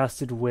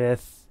contrasted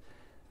with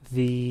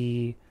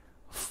the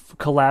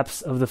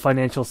collapse of the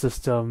financial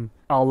system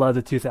a la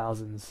the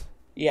 2000s.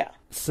 Yeah.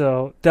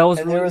 So that was,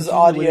 and there was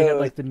audio. The way they had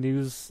like the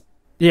news.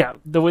 Yeah,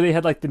 the way they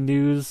had like the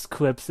news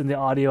clips and the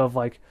audio of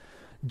like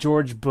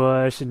George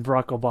Bush and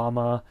Barack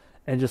Obama,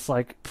 and just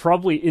like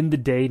probably in the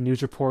day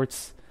news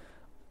reports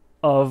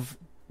of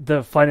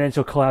the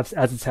financial collapse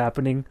as it's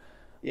happening,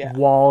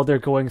 while they're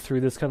going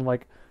through this kind of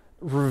like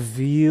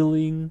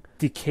revealing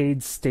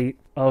decayed state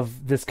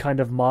of this kind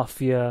of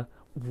mafia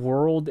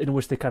world in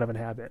which they kind of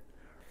inhabit,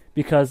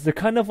 because they're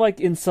kind of like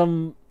in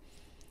some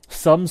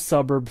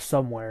suburb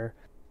somewhere.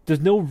 There's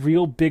no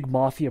real big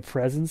mafia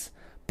presence,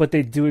 but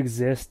they do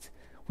exist.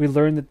 We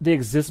learn that they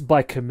exist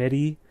by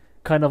committee,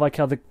 kind of like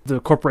how the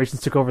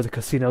corporations took over the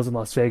casinos in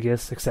Las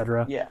Vegas,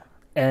 etc. Yeah.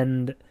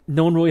 And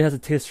no one really has a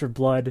taste for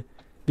blood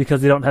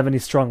because they don't have any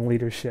strong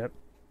leadership.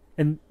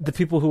 And the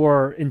people who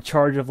are in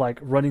charge of like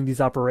running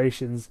these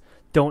operations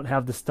don't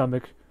have the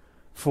stomach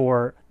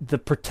for the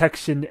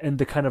protection and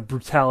the kind of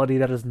brutality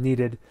that is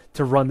needed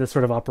to run this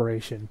sort of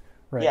operation.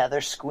 Right? Yeah,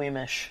 they're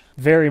squeamish.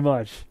 Very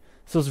much.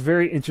 So it's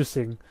very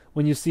interesting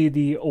when you see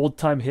the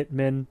old-time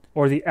hitman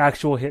or the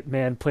actual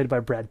hitman played by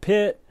Brad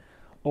Pitt,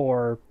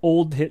 or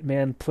old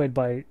hitman played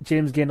by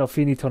James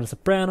Gandolfini, Tony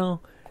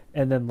Soprano,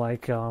 and then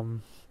like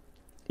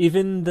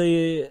even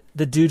the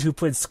dude who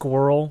played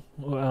Squirrel,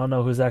 I don't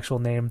know his actual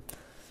name,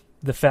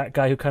 the fat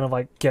guy who kind of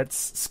like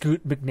gets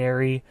Scoot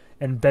McNairy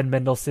and Ben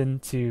Mendelsohn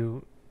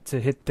to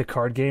hit the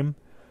card game.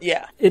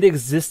 Yeah. It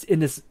exists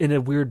in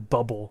a weird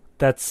bubble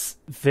that's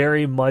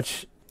very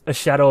much a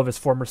shadow of his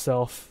former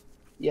self.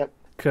 Yep.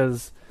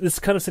 Because this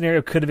kind of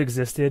scenario could have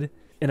existed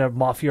in a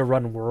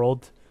mafia-run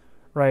world,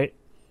 right?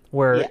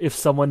 Where if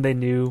someone they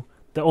knew,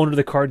 the owner of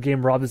the card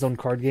game, robbed his own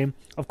card game,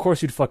 of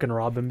course you'd fucking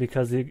rob him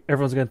because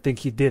everyone's going to think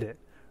he did it,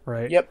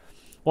 right? Yep.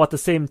 Well, at the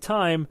same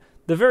time,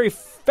 the very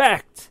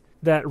fact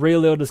that Ray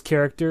Liotta's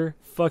character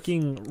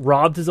fucking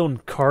robbed his own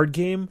card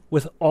game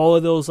with all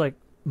of those, like,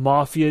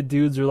 mafia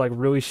dudes or, like,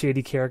 really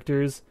shady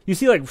characters. You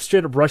see, like,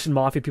 straight-up Russian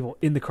mafia people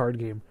in the card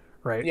game,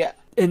 right? Yeah.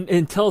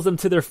 And tells them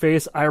to their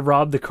face, I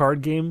robbed the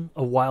card game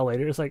a while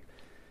later. It's like,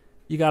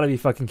 you gotta be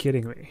fucking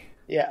kidding me.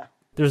 Yeah.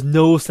 There's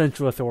no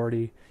central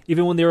authority.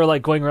 Even when they were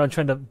like going around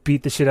trying to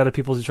beat the shit out of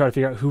people to try to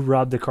figure out who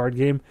robbed the card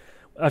game,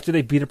 after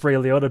they beat up Ray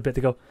Liotta a bit,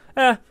 they go,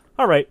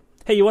 alright.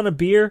 Hey, you want a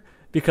beer?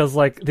 Because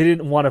like they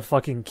didn't want to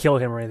fucking kill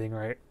him or anything,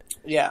 right?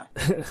 Yeah.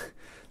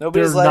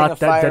 Nobody's lighting a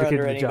fire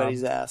under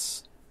anybody's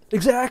ass.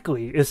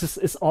 Exactly.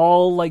 It's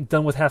all like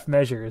done with half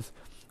measures,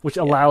 which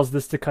allows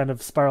this to kind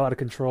of spiral out of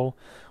control,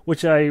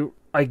 which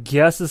I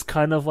guess is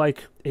kind of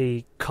like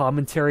a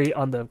commentary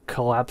on the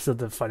collapse of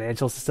the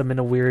financial system in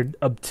a weird,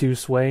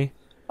 obtuse way.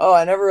 Oh,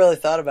 I never really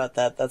thought about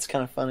that. That's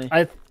kind of funny.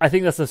 I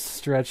think that's a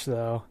stretch,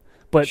 though.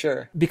 But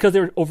sure. Because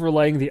they're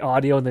overlaying the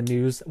audio and the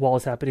news while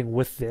it's happening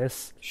with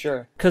this.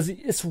 Sure. Because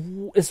it's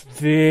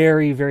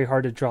very, very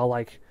hard to draw,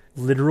 like,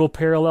 literal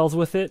parallels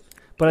with it.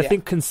 But I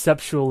think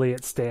conceptually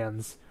it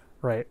stands,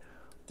 right?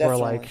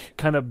 Definitely. Or, like,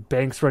 kind of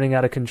banks running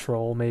out of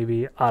control,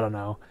 maybe. I don't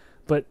know.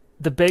 But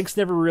the banks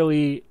never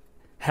really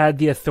had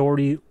the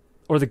authority,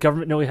 or the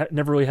government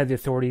never really had the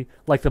authority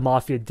like the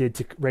mafia did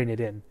to rein it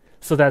in.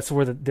 So that's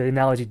where the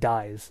analogy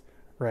dies,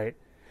 right?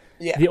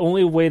 Yeah. The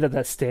only way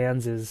that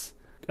stands is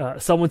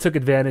someone took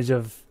advantage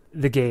of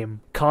the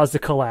game, caused a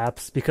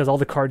collapse because all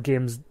the card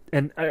games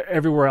and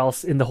everywhere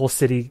else in the whole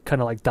city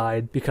kind of like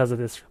died because of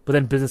this. But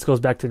then business goes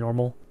back to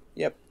normal.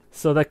 Yep.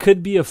 So that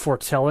could be a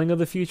foretelling of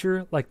the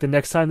future. Like the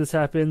next time this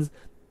happens,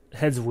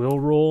 heads will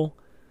roll.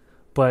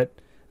 But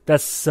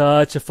that's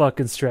such a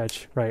fucking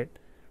stretch, right?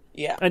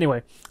 Yeah.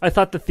 Anyway, I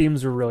thought the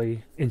themes were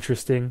really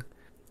interesting.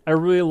 I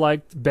really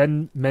liked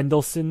Ben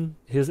Mendelsohn,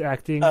 his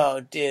acting. Oh,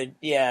 dude.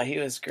 Yeah, he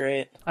was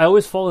great. I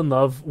always fall in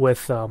love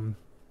with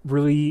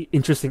really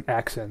interesting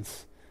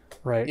accents,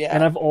 right? Yeah.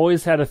 And I've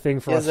always had a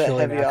thing for Australian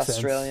accents. He has a heavy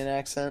Australian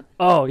accent.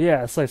 Oh,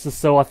 yeah. It's like it's just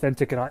so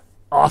authentic and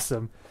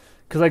awesome.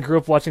 Because I grew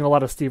up watching a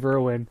lot of Steve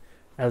Irwin,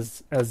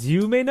 as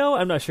you may know.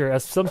 I'm not sure.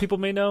 As some people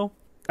may know.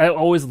 I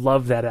always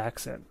love that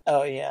accent.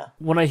 Oh, yeah.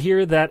 When I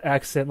hear that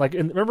accent, like,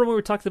 and remember when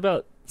we talked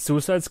about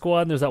Suicide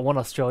Squad and there's that one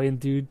Australian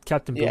dude,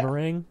 Captain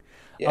Boomerang?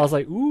 Yeah. I was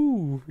like,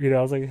 ooh,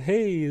 I was like,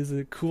 hey, is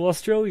a cool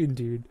Australian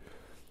dude.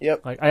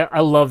 Yep. Like, I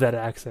love that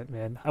accent,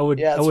 man.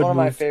 It's one of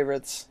my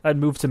favorites. I'd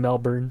move to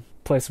Melbourne,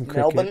 play some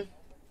cricket.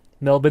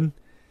 Melbourne?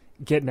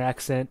 Get an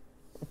accent,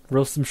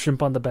 roast some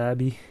shrimp on the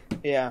babby.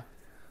 Yeah.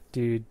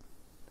 Dude.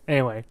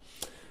 Anyway,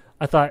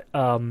 I thought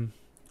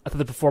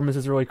the performance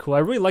is really cool. I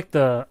really liked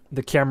the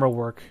camera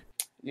work.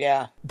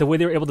 Yeah. The way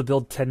they were able to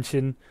build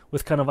tension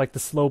with kind of like the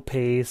slow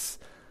pace.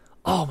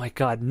 Oh my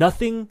god,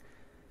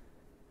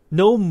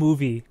 no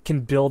movie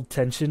can build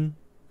tension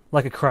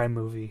like a crime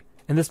movie.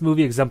 And this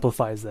movie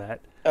exemplifies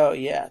that. Oh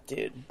yeah,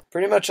 dude.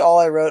 Pretty much all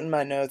I wrote in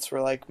my notes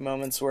were like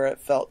moments where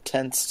it felt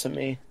tense to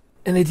me.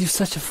 And they do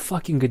such a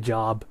fucking good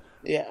job.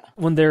 Yeah.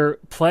 When they're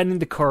planning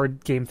the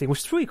card game thing, which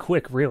is really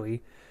quick,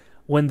 really.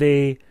 When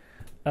they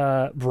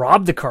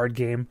rob the card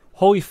game,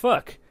 holy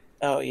fuck.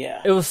 Oh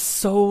yeah. It was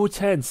so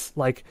tense.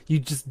 Like, you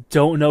just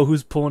don't know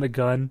who's pulling a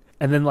gun.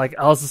 And then like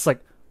I was just like,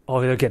 oh,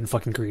 they're getting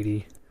fucking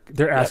greedy.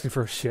 They're asking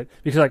for shit.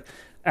 Because like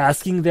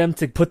asking them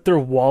to put their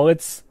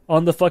wallets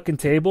on the fucking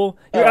table,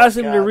 you're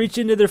asking them to reach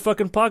into their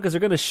fucking pockets, they're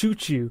gonna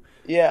shoot you.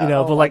 Yeah.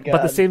 But like but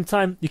at the same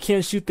time, you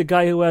can't shoot the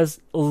guy who has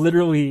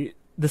literally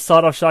the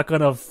sawed-off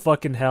shotgun of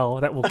fucking hell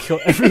that will kill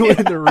everyone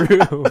in the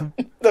room.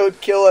 That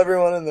would kill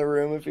everyone in the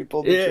room if he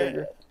pulled the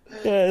trigger.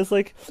 Yeah, it's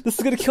like, this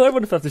is gonna kill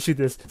everyone if I have to shoot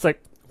this. It's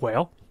like,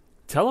 well,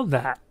 tell him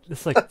that.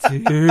 It's like,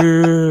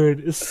 dude,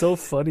 it's so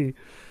funny.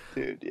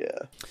 Dude,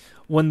 yeah.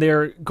 When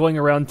they're going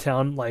around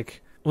town,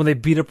 like, when they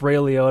beat up Ray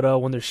Liotta,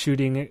 when they're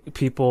shooting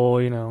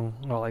people, you know,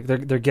 or like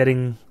they're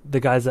getting the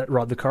guys that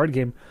robbed the card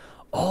game,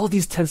 all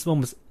these tense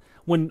moments.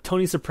 When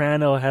Tony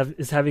Soprano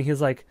is having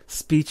his like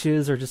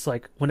speeches, or just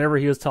like whenever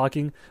he was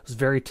talking, it was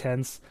very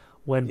tense.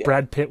 When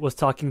Brad Pitt was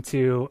talking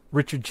to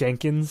Richard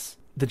Jenkins,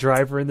 the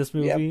driver in this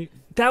movie,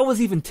 that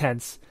was even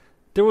tense.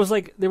 There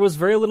was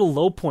very little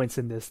low points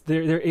in this.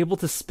 They're able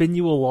to spin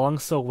you along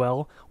so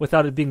well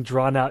without it being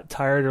drawn out,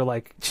 tired, or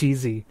like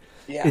cheesy.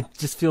 Yeah. It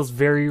just feels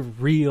very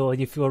real,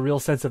 and you feel a real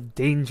sense of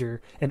danger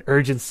and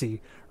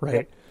urgency, right?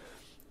 Yep.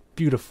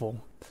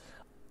 Beautiful.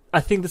 I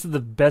think this is the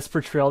best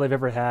portrayal they've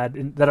ever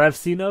had, that I've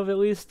seen of, at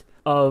least,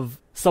 of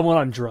someone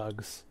on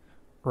drugs,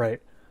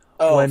 right?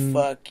 Oh,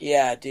 fuck.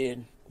 Yeah,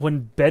 dude.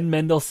 When Ben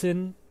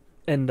Mendelsohn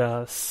and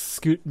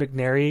Scoot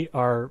McNairy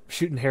are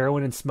shooting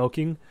heroin and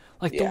smoking,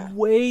 like, the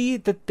way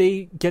that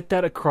they get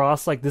that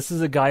across, like, this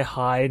is a guy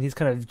high, and he's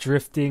kind of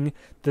drifting,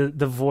 the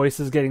voice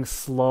is getting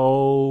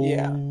slow,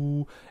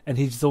 and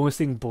he's almost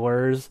seeing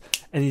blurs,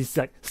 and he's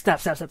like,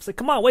 snap, it's like,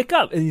 come on, wake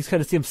up, and you kind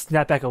of see him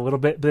snap back a little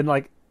bit, but then,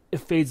 like, it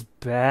fades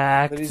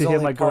back to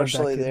him, like, going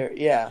back there.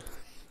 Yeah.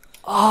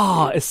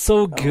 It's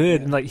so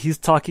good, and, like, he's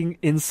talking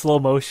in slow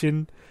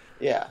motion.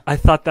 Yeah. I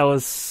thought that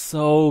was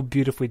so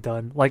beautifully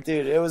done. Like,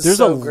 dude, it was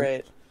so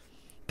great.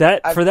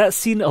 For that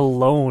scene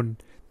alone,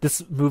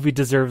 this movie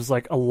deserves,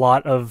 like, a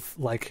lot of,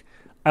 like,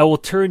 I will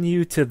turn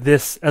you to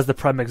this as the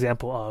prime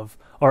example of,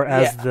 or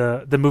as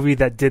the movie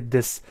that did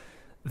this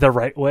the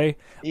right way.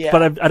 Yeah.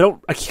 But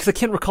I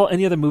can't recall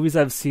any other movies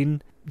I've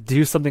seen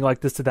do something like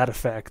this to that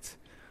effect.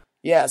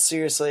 Yeah,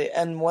 seriously.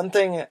 And one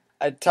thing,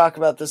 I talk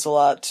about this a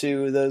lot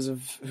to those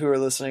who are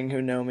listening who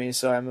know me,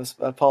 so I'm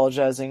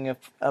apologizing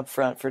up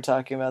front for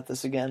talking about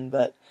this again,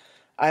 but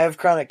I have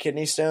chronic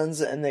kidney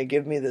stones, and they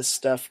give me this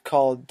stuff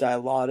called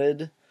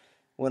Dilaudid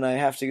when I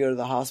have to go to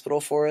the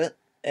hospital for it,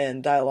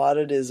 and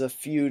Dilaudid is a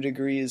few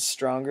degrees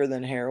stronger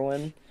than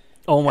heroin.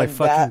 Oh my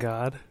fucking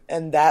god.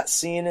 And that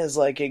scene is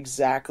like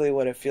exactly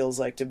what it feels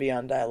like to be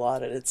on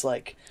Dilaudid. It's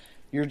like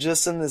you're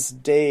just in this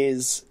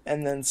daze,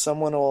 and then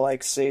someone will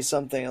like say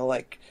something, will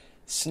like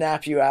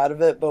snap you out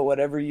of it, but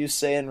whatever you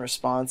say in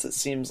response, it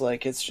seems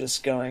like it's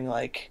just going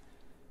like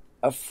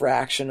a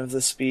fraction of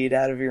the speed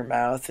out of your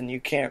mouth, and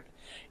you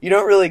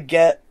don't really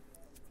get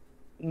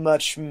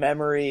much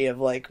memory of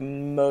like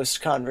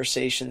most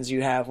conversations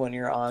you have when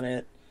you're on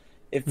it.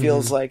 It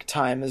feels like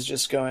time is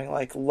just going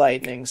like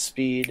lightning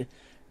speed,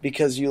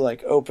 because you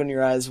like open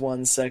your eyes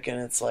 1 second,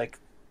 it's like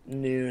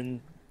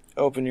noon,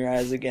 open your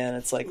eyes again,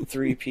 it's like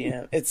 3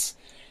 p.m. It's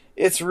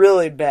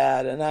really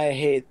bad, and I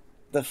hate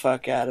the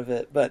fuck out of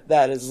it, but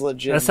that is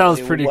legitimately, that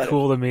sounds pretty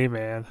cool to me,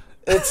 man.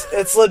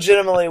 It's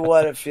legitimately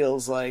what it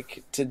feels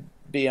like to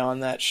be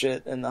on that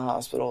shit in the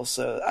hospital.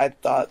 So I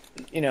thought,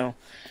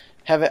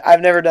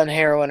 I've never done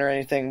heroin or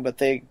anything, but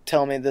they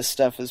tell me this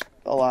stuff is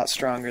a lot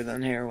stronger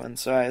than heroin,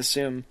 so I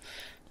assume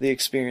the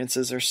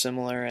experiences are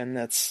similar, and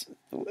that's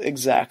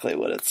exactly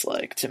what it's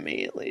like, to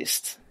me at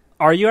least.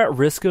 Are you at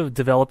risk of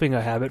developing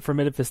a habit from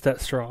it if it's that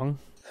strong?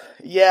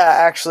 Yeah,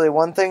 actually,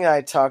 one thing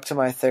I talked to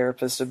my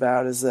therapist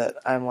about is that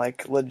I'm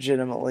like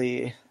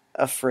legitimately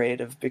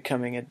afraid of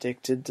becoming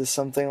addicted to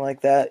something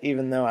like that,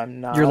 even though I'm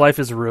not. Your life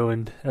is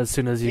ruined as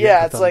soon as you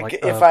it's like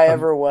if I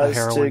ever was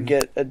to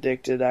get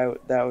addicted,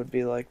 that would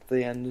be like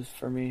the end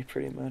for me,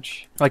 pretty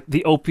much. Like,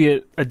 the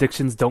opiate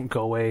addictions don't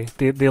go away.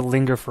 They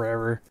linger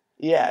forever.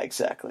 Yeah,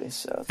 exactly.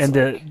 So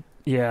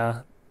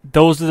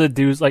those are the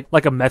dudes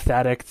like a meth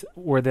addict,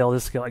 where they'll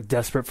just get like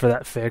desperate for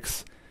that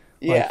fix.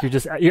 Yeah.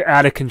 Like, you're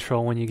out of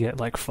control when you get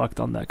like fucked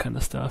on that kind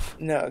of stuff.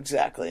 No,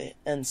 exactly.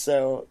 And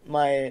so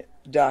my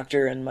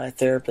doctor and my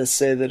therapist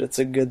say that it's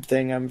a good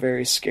thing I'm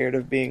very scared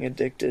of being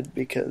addicted,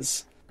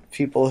 because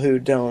people who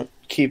don't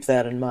keep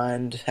that in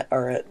mind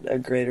are at a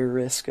greater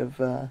risk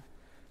of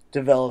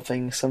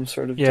developing some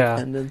sort of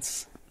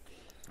dependence.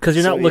 Because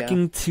you're not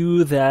looking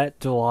to that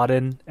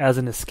Dilaudid as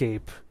an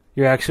escape.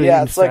 You're actually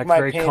in it's fact like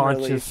very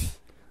conscious. Relief.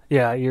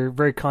 Yeah, you're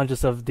very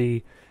conscious of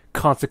the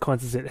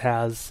consequences it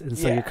has, and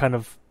so you're kind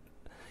of,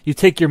 you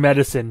take your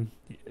medicine,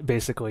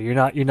 basically. You're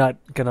not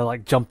gonna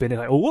like jump in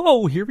and like,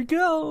 whoa, here we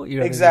go. You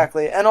know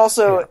exactly. What I mean? And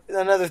also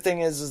another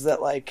thing is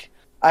that like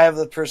I have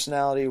the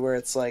personality where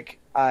it's like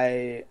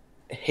I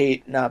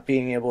hate not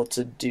being able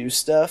to do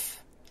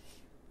stuff,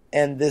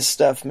 and this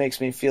stuff makes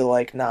me feel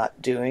like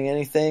not doing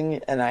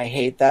anything, and I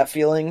hate that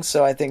feeling.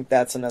 So I think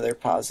that's another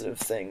positive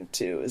thing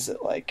too, is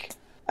that like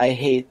I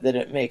hate that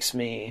it makes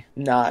me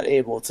not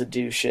able to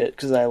do shit,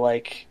 because I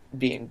like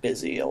being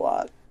busy a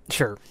lot.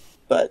 Sure.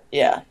 But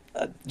yeah,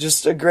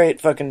 just a great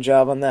fucking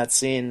job on that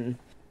scene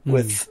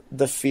with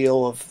the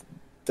feel of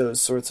those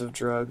sorts of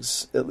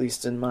drugs, at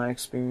least in my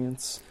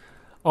experience.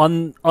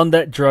 On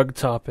that drug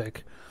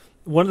topic,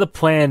 one of the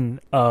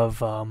plan of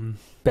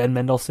Ben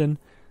Mendelsohn,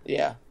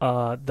 the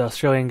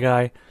Australian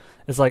guy,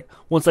 It's like,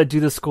 once I do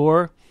the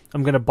score,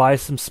 I'm going to buy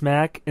some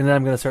smack, and then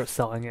I'm going to start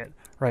selling it,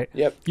 right?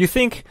 Yep. You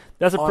think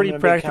that's a pretty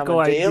practical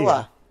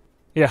idea.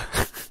 Yeah.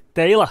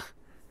 Dela.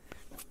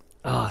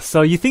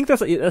 So you think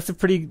that's a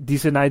pretty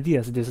decent idea,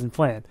 it's a decent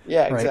plan.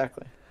 Yeah, right?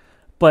 Exactly.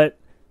 But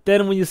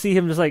then when you see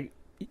him just like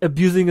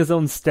abusing his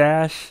own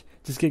stash,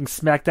 just getting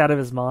smacked out of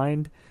his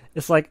mind,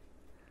 it's like,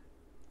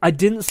 I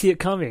didn't see it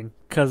coming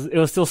because it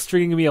was still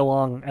stringing me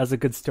along as a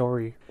good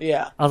story.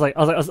 Yeah. I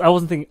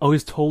wasn't thinking, oh,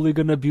 he's totally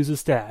gonna abuse his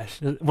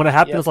stash. When it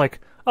happened, I was like,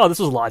 oh, this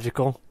was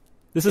logical.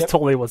 This is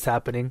totally what's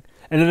happening.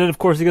 And then of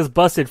course he gets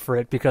busted for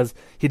it because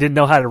he didn't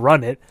know how to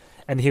run it,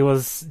 and he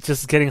was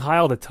just getting high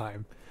all the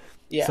time.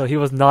 Yeah. So he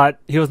was not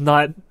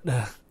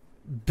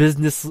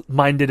business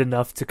minded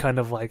enough to kind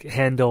of like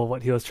handle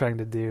what he was trying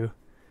to do.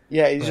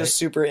 Yeah, he's just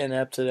super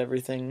inept at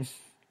everything.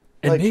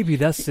 And maybe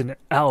that's an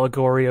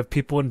allegory of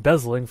people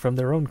embezzling from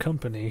their own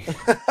company.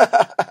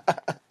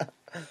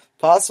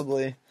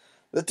 Possibly.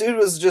 The dude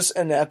was just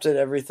inept at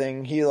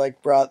everything. He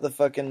like brought the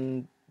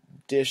fucking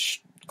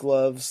dish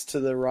gloves to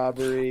the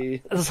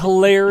robbery. It's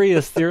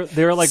hilarious.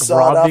 They're like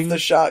sawed robbing off the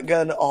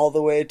shotgun all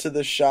the way to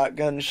the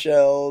shotgun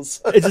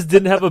shells. It just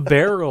didn't have a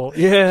barrel.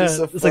 Yeah.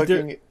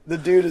 The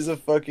dude is a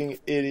fucking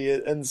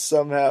idiot, and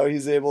somehow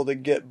he's able to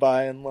get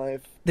by in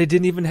life. They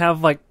didn't even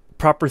have like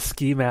proper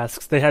ski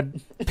masks. They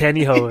had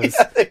pantyhose,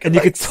 and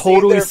you like, could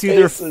totally see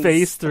their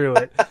face through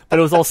it, but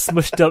it was all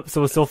smushed up,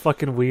 so it was so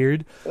fucking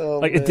weird.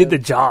 It did the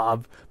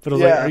job, but I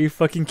was like, are you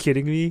fucking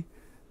kidding me?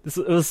 It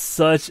was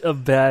such a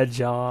bad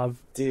job,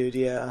 dude.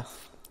 Yeah,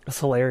 it's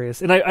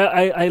hilarious, and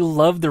I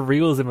love the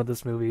realism of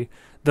this movie.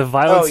 The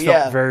violence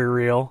felt very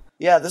real.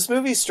 Yeah, this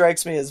movie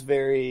strikes me as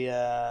very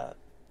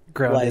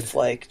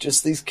lifelike.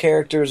 Just these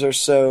characters are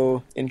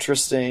so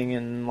interesting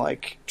and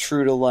like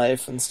true to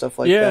life and stuff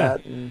like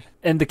that.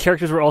 And the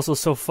characters were also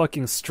so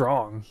fucking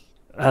strong.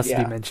 Has to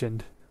be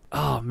mentioned.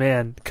 Oh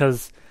man,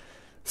 because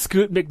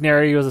Scoot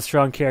McNairy was a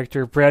strong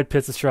character. Brad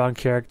Pitt's a strong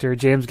character.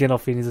 James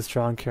Gandolfini's a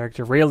strong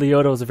character. Ray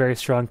Liotta was a very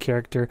strong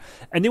character.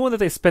 Anyone that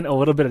they spent a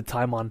little bit of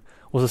time on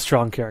was a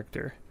strong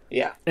character.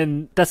 Yeah,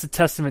 and that's a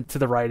testament to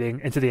the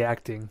writing and to the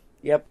acting.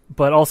 Yep.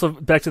 But also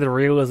back to the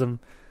realism.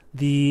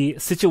 The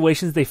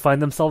situations they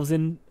find themselves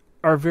in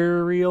are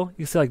very real.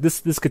 You say like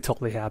this could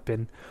totally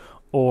happen,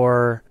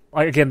 or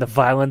like again the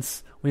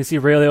violence when you see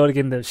Ray Liotta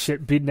getting the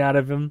shit beaten out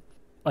of him.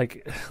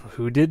 Like,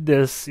 who did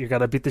this? You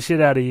gotta beat the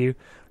shit out of you.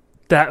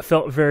 That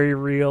felt very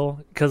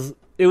real because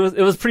it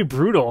was pretty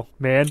brutal,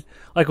 man.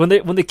 Like when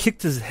they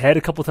kicked his head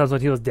a couple times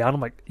when he was down,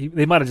 I'm like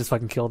they might have just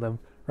fucking killed him,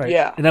 right?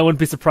 Yeah. And I wouldn't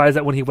be surprised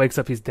that when he wakes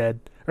up he's dead,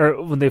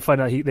 or when they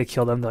find out they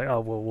killed him, they're like, oh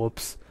well,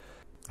 whoops.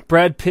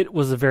 Brad Pitt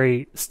was a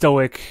very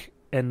stoic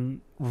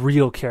and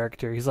real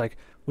character. He's like,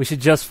 we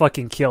should just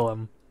fucking kill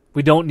him.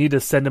 We don't need to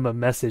send him a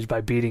message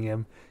by beating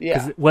him.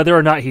 Yeah. Whether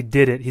or not he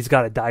did it, he's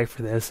got to die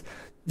for this.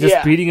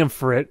 Just beating him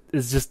for it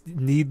is just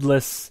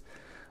needless.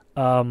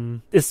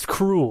 It's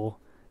cruel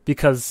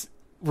because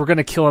we're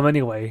gonna kill him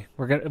anyway.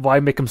 Why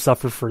make him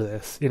suffer for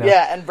this? You know?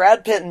 Yeah, and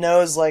Brad Pitt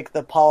knows like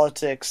the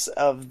politics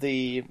of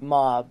the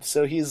mob,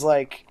 so he's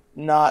like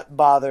not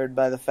bothered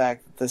by the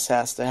fact that this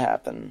has to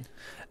happen.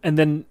 And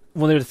then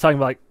when they were talking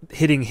about like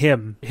hitting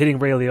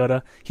Ray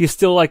Liotta, he's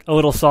still like a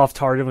little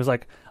soft-hearted and was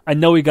like, I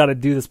know we got to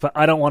do this, but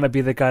I don't want to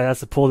be the guy that has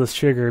to pull this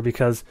trigger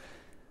because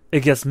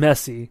it gets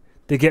messy.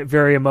 They get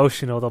very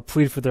emotional. They'll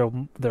plead for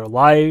their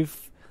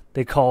life.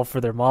 They call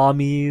for their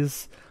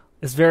mommies.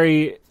 It's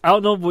very... I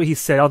don't know what he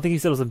said. I don't think he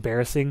said it was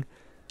embarrassing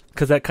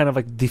because that kind of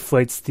like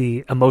deflates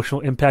the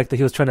emotional impact that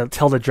he was trying to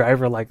tell the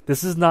driver, like,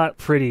 this is not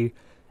pretty.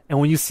 And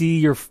when you see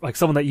your like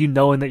someone that you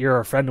know and that you're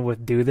a friend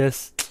with do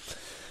this,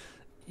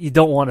 you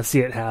don't want to see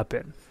it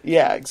happen.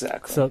 Yeah,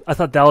 exactly. So I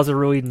thought that was a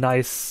really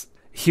nice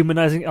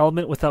humanizing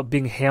element without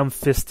being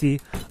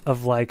ham-fisty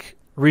of like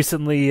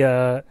recently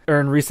or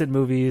in recent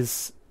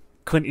movies,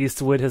 Clint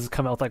Eastwood has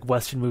come out with like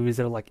Western movies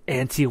that are like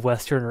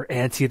anti-Western or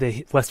anti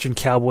the Western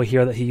cowboy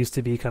hero that he used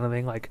to be, kind of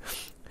thing. Like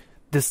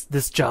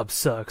this job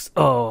sucks.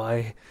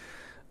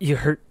 You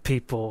hurt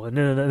people, and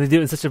no. They do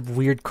it in such a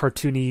weird,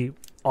 cartoony,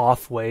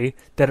 off way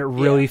that it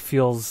really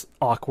feels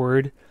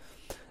awkward.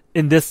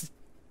 In this,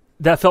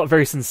 that felt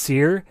very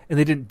sincere, and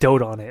they didn't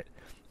dote on it.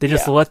 They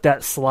just let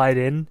that slide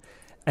in,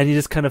 and you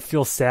just kind of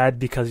feel sad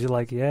because you're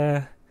like,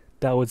 yeah,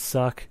 that would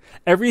suck.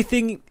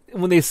 Everything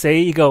when they say,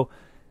 you go,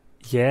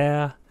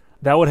 yeah,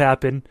 that would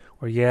happen,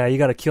 or yeah, you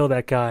got to kill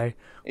that guy,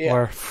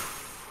 or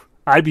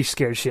I'd be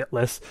scared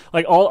shitless.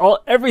 Like all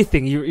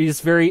everything, you're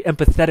just very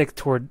empathetic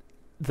toward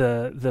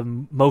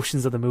the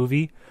motions of the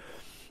movie.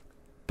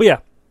 But yeah,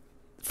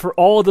 for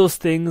all those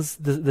things,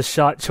 the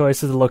shot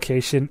choices, the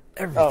location,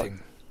 everything.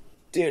 Oh,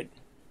 dude,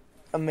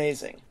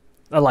 amazing.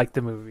 I like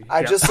the movie.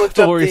 I just looked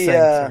up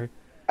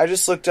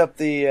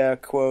the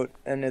quote,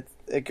 and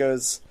it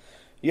goes,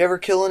 "You ever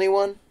kill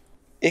anyone?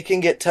 It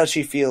can get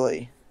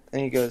touchy-feely."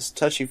 And he goes,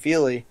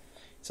 "Touchy-feely?"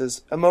 He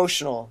says,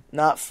 "Emotional,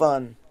 not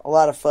fun, a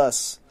lot of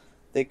fuss.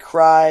 They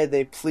cry,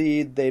 they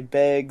plead, they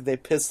beg, they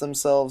piss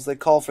themselves, they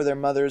call for their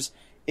mothers.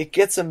 It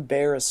gets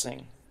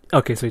embarrassing."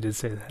 Okay, so he did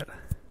say that.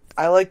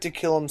 "I like to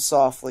kill them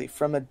softly,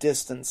 from a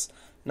distance,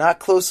 Not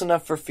close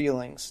enough for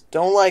feelings.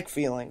 Don't like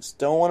feelings.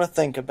 Don't want to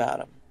think about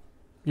them.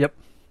 Yep.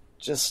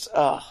 Just,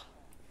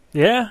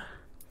 Yeah.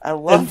 I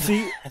love and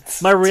see, that.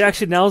 my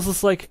reaction now is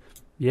just like,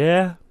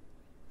 yeah,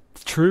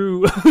 it's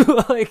true.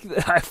 Like,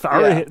 if I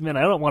were a hitman,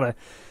 I don't want to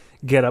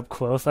get up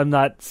close. I'm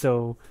not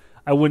so,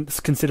 I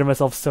wouldn't consider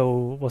myself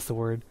so, what's the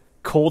word?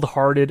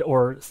 Cold-hearted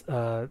or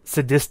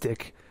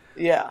sadistic.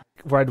 Yeah.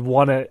 Where I'd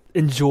want to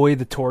enjoy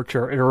the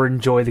torture or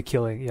enjoy the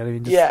killing. You know what I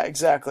mean? Just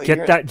exactly.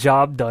 Get that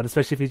job done,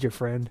 especially if he's your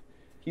friend.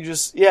 He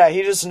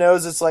just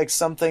knows it's like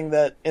something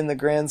that in the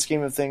grand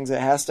scheme of things, it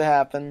has to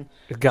happen.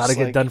 It got to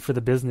get done for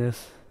the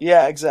business.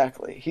 Yeah,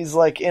 exactly. He's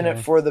like in it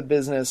for the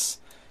business,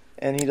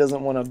 and he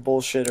doesn't want to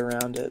bullshit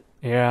around it.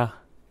 Yeah.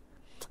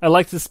 I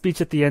liked the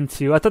speech at the end,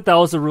 too. I thought that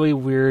was a really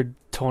weird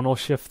tonal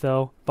shift,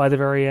 though, by the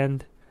very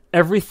end.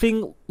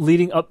 Everything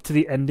leading up to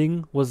the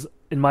ending was,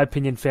 in my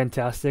opinion,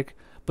 fantastic.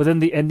 But then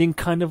the ending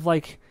kind of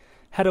like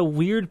had a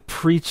weird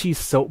preachy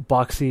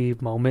soapboxy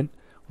moment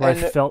where I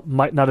felt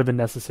might not have been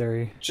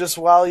necessary. Just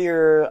while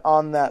you're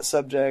on that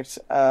subject,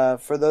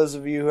 for those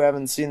of you who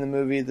haven't seen the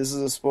movie, this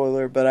is a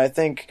spoiler, but I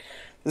think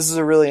this is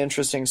a really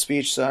interesting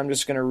speech, so I'm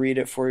just going to read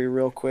it for you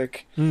real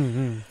quick.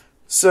 Mm-hmm.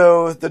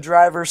 So the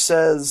driver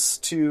says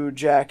to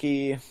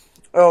Jackie,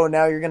 "Oh,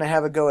 now you're going to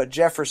have a go at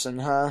Jefferson,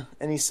 huh?"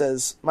 And he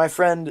says, "My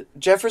friend,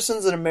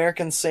 Jefferson's an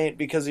American saint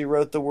because he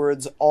wrote the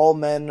words, 'All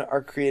men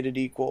are created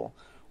equal.'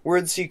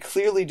 Words he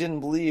clearly didn't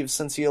believe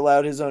since he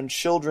allowed his own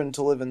children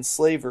to live in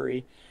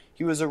slavery.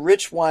 He was a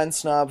rich wine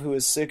snob who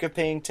was sick of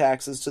paying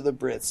taxes to the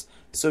Brits.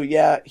 So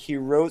yeah, he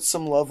wrote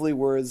some lovely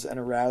words and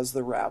aroused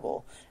the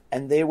rabble.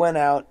 And they went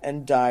out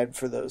and died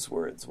for those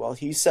words, while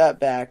he sat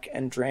back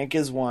and drank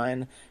his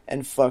wine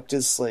and fucked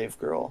his slave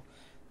girl.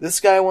 This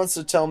guy wants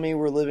to tell me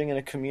we're living in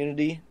a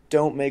community?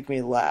 Don't make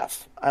me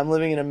laugh. I'm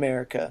living in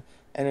America,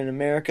 and in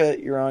America,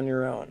 you're on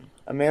your own.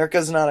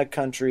 America's not a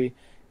country,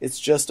 it's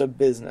just a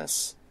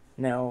business.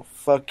 Now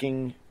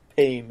fucking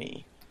pay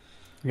me."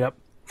 Yep.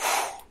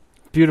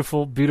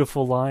 Beautiful,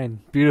 beautiful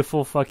line.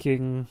 Beautiful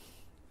fucking...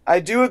 I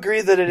do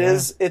agree that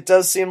it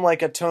does seem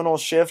like a tonal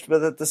shift,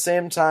 but at the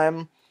same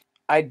time,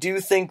 I do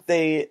think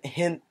they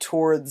hint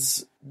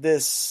towards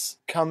this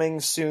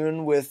coming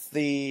soon with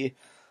the,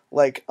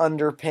 like,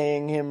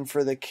 underpaying him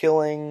for the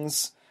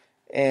killings,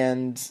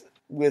 and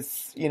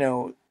with, you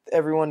know,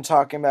 everyone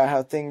talking about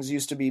how things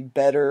used to be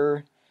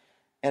better,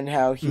 and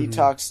how he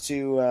talks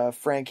to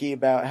Frankie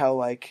about how,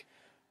 like,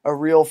 a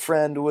real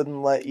friend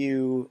wouldn't let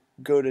you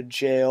go to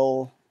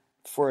jail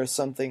for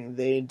something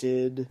they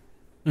did.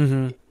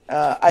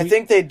 I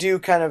think they do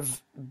kind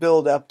of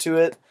build up to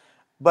it,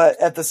 but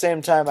at the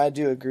same time, I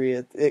do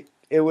agree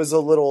it was a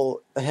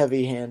little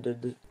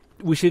heavy-handed.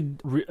 We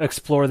should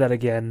explore that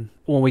again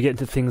when we get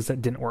into things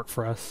that didn't work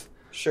for us.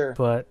 Sure.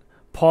 But,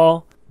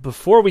 Paul,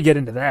 before we get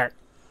into that,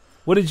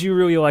 what did you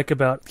really like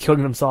about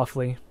Killing Them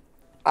Softly?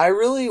 I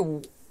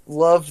really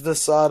loved the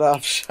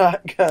sawed-off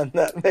shotgun.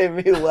 That made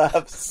me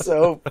laugh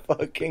so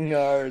fucking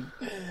hard.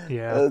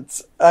 Yeah.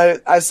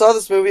 I saw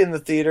this movie in the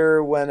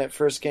theater when it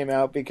first came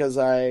out because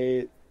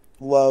I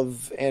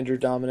love Andrew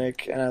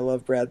Dominic and I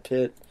love Brad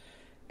Pitt.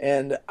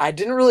 And I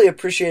didn't really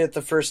appreciate it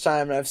the first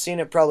time, and I've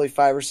seen it probably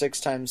 5 or 6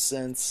 times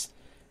since.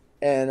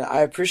 And I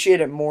appreciate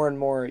it more and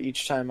more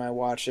each time I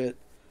watch it.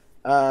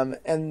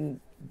 And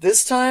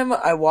this time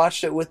I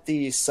watched it with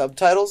the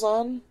subtitles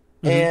on,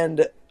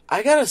 and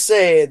I gotta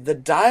say, the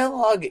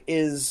dialogue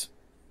is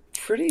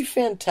pretty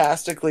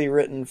fantastically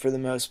written for the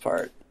most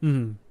part.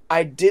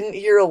 I didn't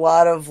hear a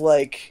lot of,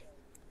 like,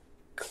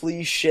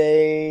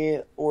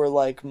 cliche or,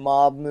 like,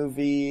 mob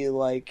movie,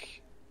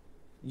 like,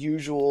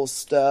 usual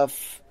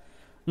stuff.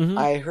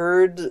 I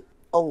heard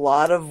a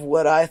lot of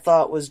what I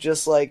thought was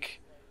just, like,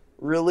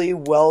 really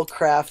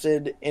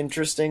well-crafted,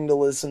 interesting to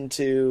listen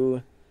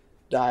to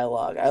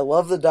dialogue. I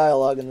love the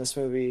dialogue in this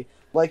movie.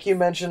 Like you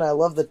mentioned, I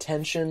love the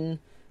tension,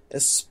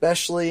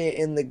 especially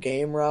in the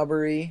game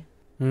robbery.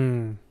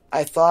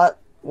 I thought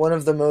one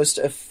of the most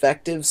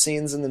effective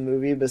scenes in the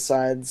movie,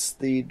 besides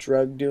the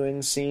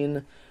drug-doing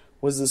scene,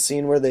 was the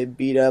scene where they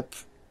beat up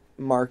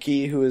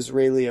Marky, who is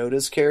Ray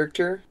Liotta's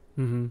character.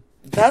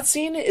 That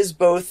scene is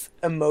both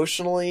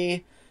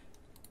emotionally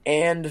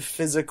and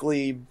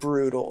physically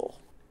brutal,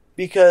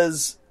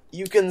 because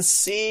you can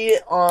see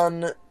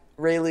on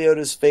Ray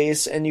Liotta's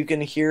face, and you can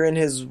hear in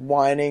his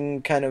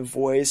whining kind of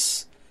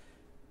voice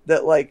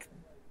that, like,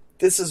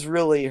 this is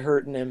really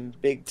hurting him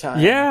big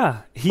time.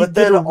 Yeah, he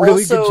did a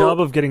really good job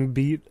of getting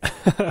beat.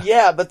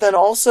 Yeah, but then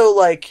also,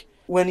 like,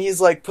 when he's,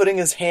 like, putting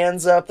his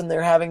hands up and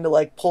they're having to,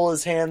 like, pull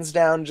his hands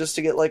down just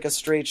to get, like, a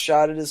straight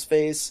shot at his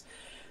face,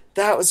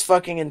 that was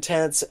fucking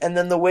intense. And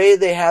then the way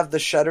they have the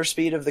shutter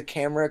speed of the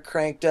camera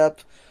cranked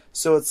up,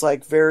 so it's,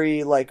 like,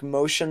 very, like,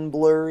 motion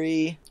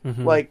blurry.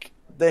 Like,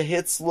 the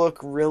hits look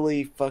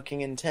really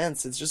fucking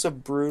intense. It's just a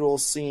brutal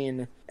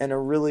scene, and a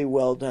really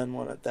well done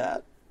one at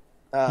that.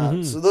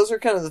 So those are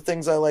kind of the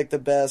things I like the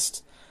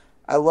best.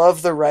 I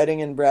love the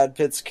writing in Brad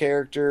Pitt's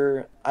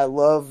character. I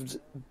loved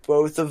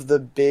both of the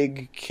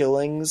big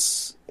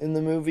killings in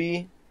the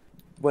movie.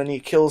 When he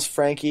kills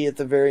Frankie at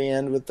the very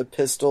end with the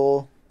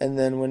pistol, And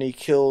then when he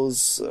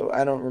kills,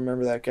 I don't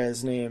remember that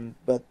guy's name,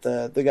 but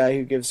the guy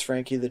who gives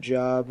Frankie the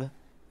job.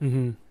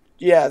 Mm-hmm.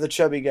 Yeah, the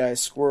chubby guy,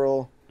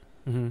 Squirrel.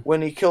 Mm-hmm.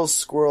 When he kills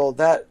Squirrel,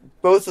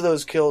 both of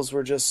those kills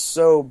were just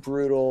so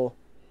brutal.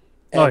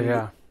 Oh,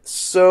 yeah.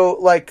 So,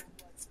 like,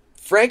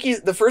 Frankie,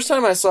 the first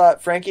time I saw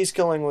it, Frankie's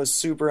killing was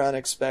super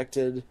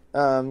unexpected.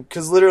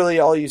 Because literally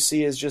all you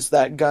see is just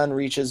that gun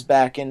reaches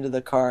back into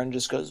the car and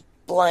just goes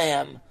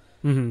blam.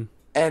 Mm-hmm.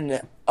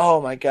 And, oh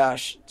my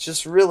gosh,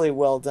 just really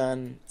well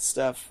done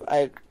stuff.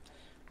 I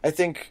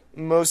think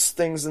most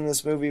things in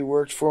this movie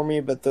worked for me,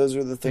 but those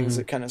were the things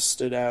that kind of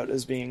stood out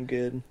as being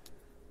good.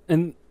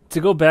 And to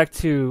go back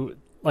to,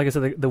 like I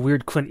said, the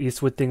weird Clint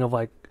Eastwood thing of,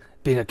 like,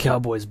 being a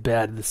cowboy's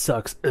bad, this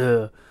sucks,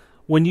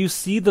 when you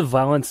see the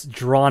violence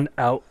drawn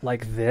out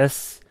like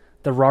this,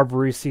 the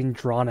robbery scene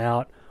drawn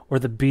out, or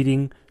the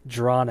beating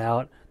drawn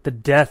out, the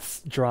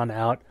deaths drawn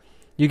out,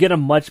 you get a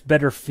much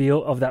better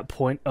feel of that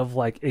point of,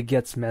 like, it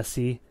gets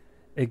messy,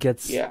 it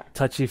gets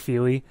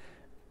touchy-feely,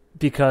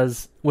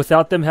 because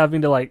without them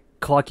having to, like,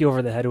 clock you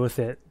over the head with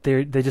it,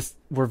 they just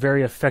were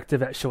very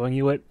effective at showing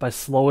you it by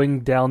slowing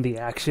down the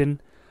action,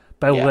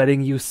 by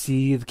letting you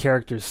see the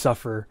characters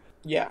suffer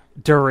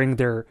during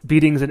their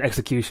beatings and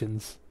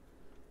executions,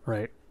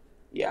 right?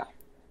 Yeah.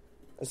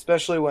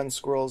 Especially when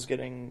Squirrel's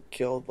getting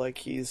killed, like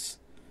he's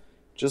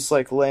just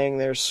like laying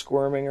there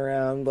squirming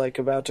around, like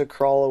about to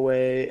crawl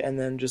away, and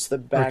then just the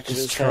back of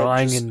his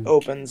head just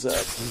opens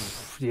up.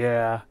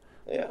 Yeah.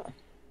 Yeah.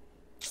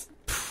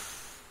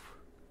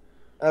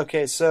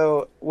 Okay,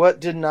 so what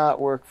did not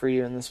work for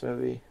you in this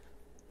movie?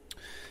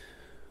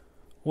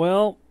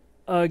 Well,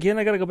 again,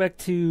 I gotta go back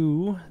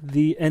to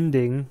the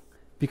ending,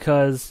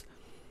 because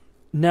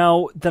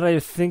now that I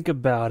think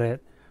about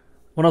it,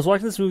 when I was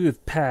watching this movie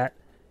with Pat,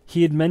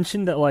 he had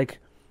mentioned that, like,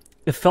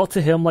 it felt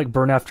to him like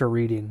Burn After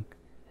Reading.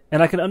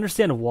 And I can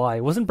understand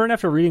why. Wasn't Burn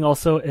After Reading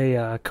also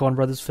a Coen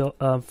Brothers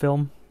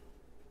film?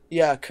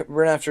 Yeah,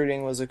 Burn After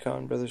Reading was a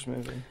Coen Brothers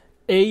movie.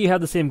 You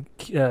have the same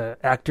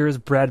actors,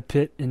 Brad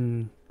Pitt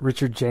and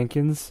Richard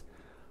Jenkins.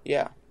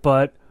 Yeah.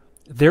 But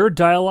their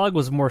dialogue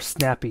was more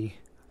snappy,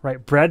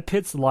 right? Brad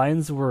Pitt's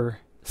lines were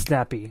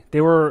snappy.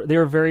 They were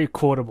very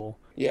quotable.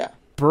 Yeah.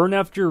 Burn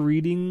After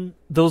Reading,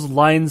 those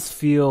lines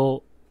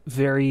feel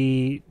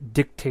very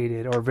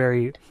dictated, or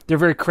they're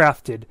very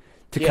crafted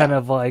to kind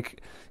of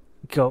like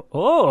go,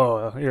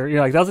 oh,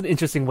 you're like, that was an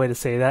interesting way to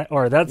say that,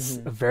 or that's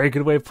a very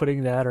good way of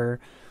putting that, or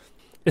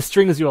it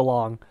strings you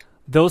along.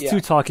 Those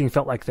two talking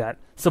felt like that.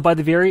 So by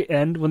the very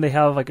end, when they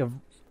have like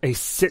a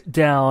sit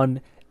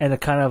down and a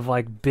kind of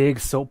like big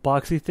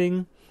soapboxy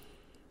thing,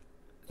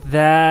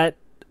 that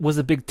was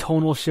a big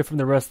tonal shift from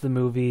the rest of the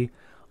movie,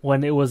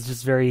 when it was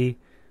just very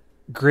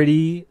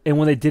gritty, and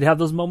when they did have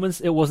those moments,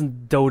 it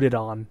wasn't doted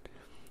on.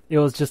 It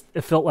was just,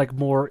 it felt like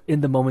more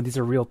in the moment. These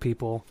are real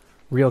people,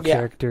 real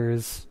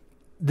characters.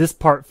 This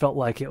part felt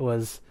like it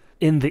was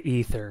in the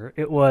ether.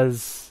 It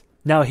was,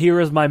 now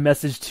here is my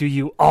message to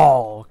you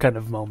all kind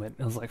of moment.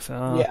 I was like,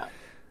 so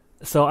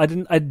I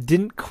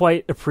didn't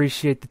quite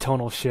appreciate the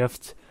tonal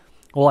shift.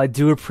 Well, I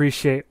do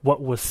appreciate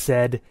what was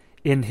said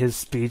in his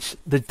speech,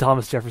 the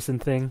Thomas Jefferson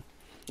thing.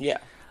 Yeah.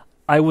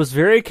 I was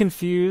very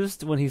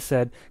confused when he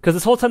said, because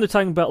this whole time they're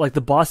talking about, like, the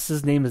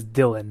boss's name is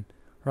Dylan,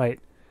 right?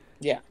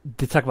 Yeah.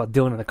 They talk about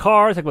Dylan in the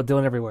car, they talk about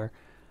Dylan everywhere.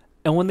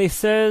 And when they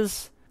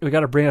says, we got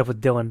to bring it up with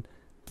Dylan,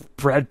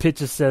 Brad Pitt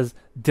just says,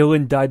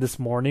 Dylan died this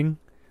morning.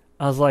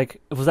 I was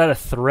like, was that a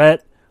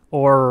threat?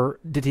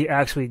 Or did he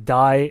actually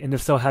die? And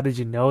if so, how did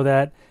you know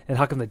that? And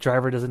how come the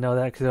driver doesn't know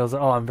that? Because I was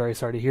like, oh, I'm very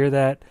sorry to hear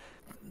that.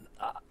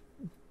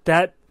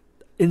 That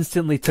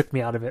instantly took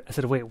me out of it. I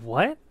said, wait,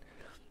 what?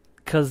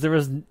 Because there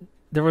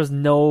was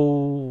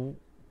no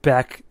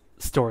back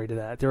story to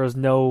that. There was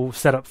no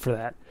setup for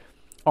that.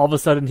 All of a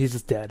sudden, he's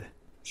just dead.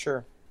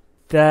 Sure.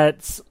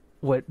 That's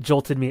what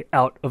jolted me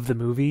out of the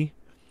movie.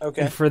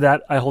 Okay. And for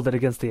that, I hold it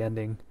against the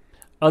ending.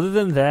 Other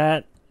than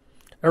that,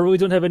 I really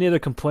don't have any other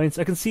complaints.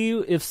 I can see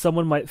if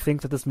someone might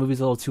think that this movie's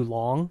a little too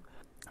long,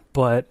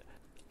 but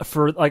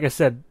for, like I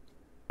said,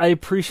 I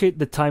appreciate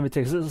the time it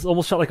takes. It's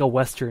almost shot like a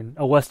western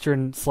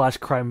 /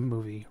 crime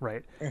movie,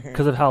 right?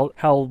 Because of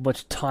how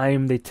much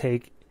time they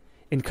take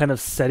in kind of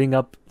setting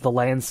up the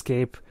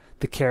landscape,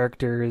 the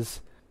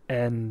characters,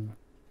 and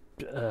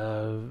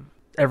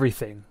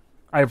everything.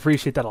 I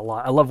appreciate that a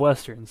lot. I love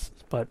westerns,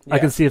 but I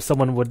can see if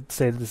someone would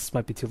say this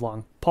might be too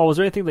long. Paul, was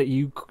there anything that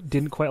you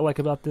didn't quite like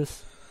about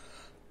this?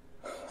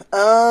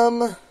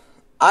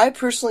 I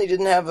personally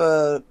didn't have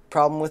a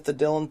problem with the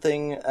Dylan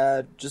thing,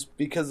 just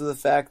because of the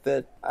fact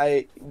that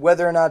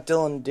whether or not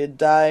Dylan did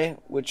die,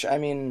 which, I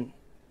mean,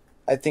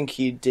 I think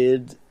he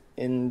did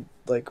in,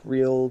 like,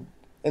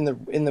 in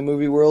the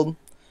movie world.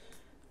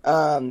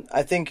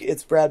 I think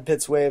it's Brad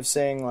Pitt's way of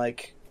saying,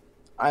 like,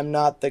 I'm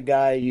not the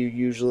guy you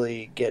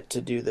usually get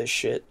to do this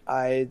shit.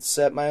 I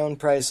set my own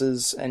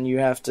prices, and you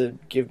have to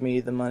give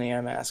me the money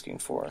I'm asking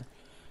for.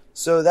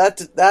 So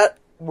that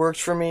worked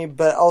for me,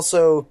 but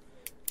also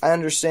I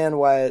understand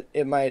why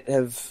it might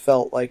have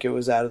felt like it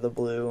was out of the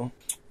blue.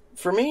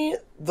 For me,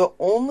 the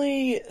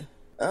only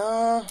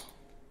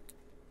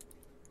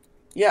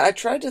Yeah, I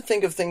tried to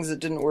think of things that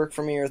didn't work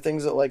for me or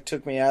things that like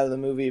took me out of the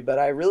movie, but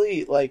I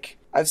really like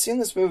I've seen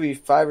this movie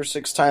 5 or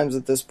 6 times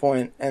at this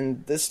point,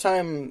 and this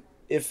time,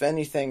 if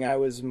anything, I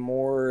was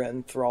more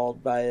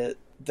enthralled by it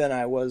than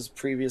I was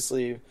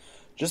previously,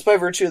 just by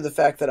virtue of the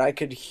fact that I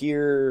could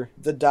hear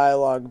the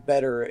dialogue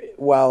better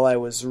while I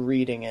was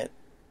reading it,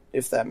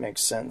 if that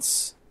makes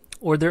sense.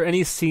 Were there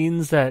any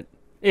scenes that...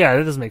 Yeah,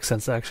 that does make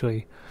sense,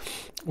 actually.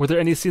 Were there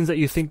any scenes that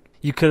you think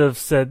you could have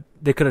said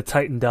they could have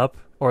tightened up,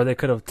 or they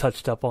could have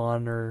touched up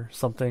on, or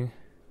something?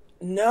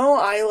 No,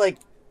 I like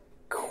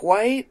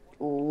quite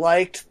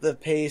liked the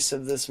pace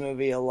of this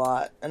movie a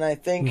lot, and I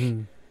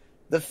think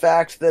the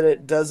fact that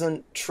it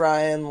doesn't try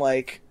and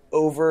like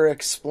over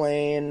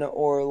explain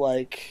or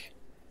like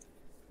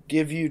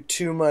give you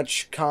too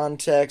much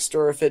context,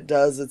 or if it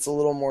does, it's a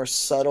little more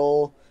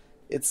subtle.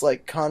 It's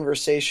like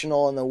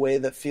conversational in the way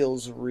that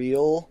feels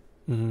real.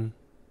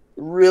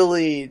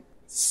 Really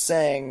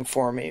sang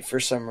for me for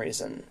some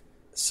reason.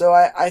 So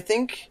I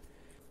think,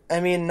 I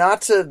mean,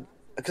 not to,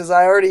 because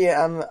I already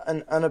am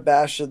an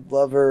unabashed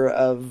lover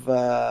of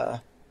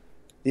The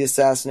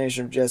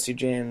Assassination of Jesse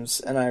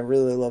James, and I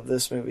really love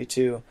this movie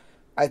too.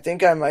 I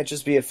think I might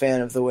just be a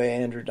fan of the way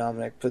Andrew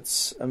Dominik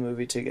puts a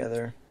movie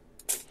together.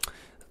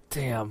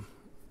 Damn.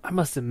 I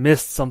must have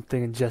missed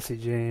something in Jesse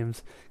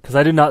James, because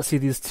I did not see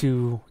these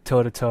two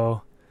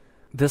toe-to-toe.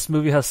 This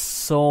movie has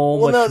so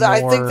much more...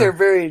 I think they're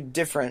very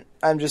different.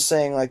 I'm just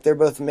saying, like, they're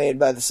both made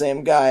by the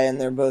same guy,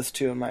 and they're both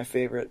two of my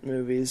favorite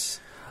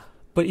movies.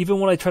 But even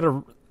when I try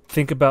to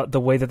think about the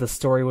way that the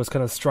story was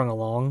kind of strung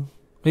along,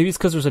 maybe it's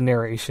because there's a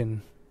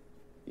narration.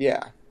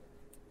 Yeah.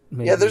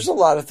 Maybe. Yeah, there's a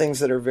lot of things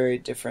that are very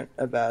different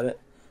about it.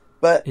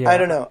 But, yeah. I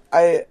don't know.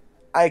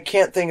 I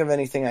can't think of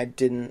anything I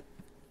didn't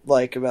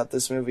like about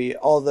this movie,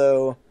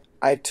 although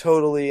I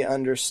totally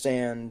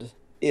understand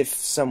if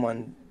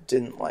someone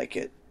didn't like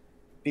it.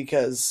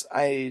 Because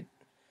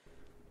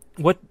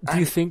What do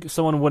you think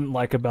someone wouldn't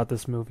like about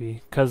this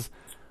movie? Because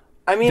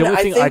I mean, the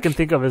only thing I can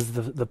think of is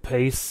the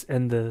pace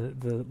and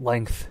the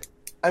length.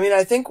 I mean,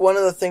 I think one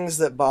of the things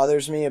that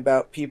bothers me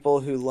about people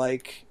who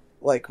like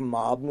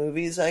mob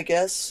movies, I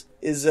guess,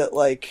 is that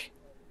like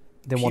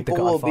people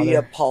will be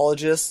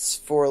apologists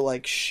for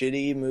like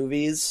shitty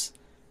movies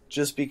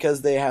just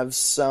because they have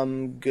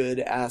some good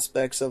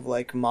aspects of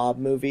like mob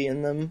movie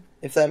in them,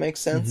 if that makes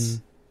sense.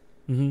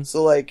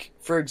 So like,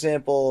 for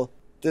example,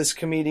 this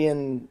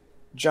comedian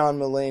John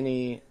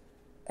Mulaney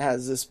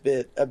has this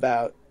bit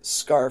about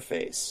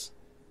Scarface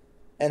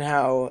and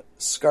how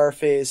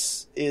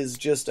Scarface is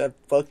just a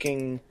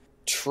fucking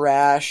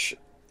trash,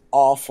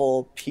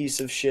 awful piece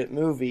of shit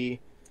movie,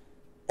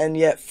 and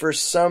yet for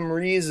some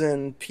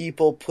reason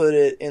people put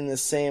it in the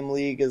same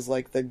league as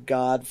like The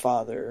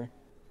Godfather,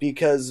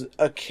 because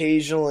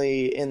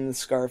occasionally in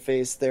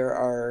Scarface there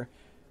are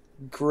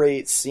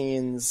great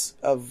scenes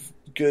of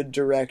good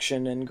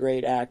direction and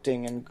great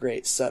acting and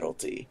great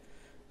subtlety.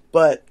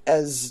 But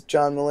as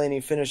John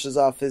Mulaney finishes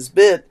off his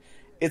bit,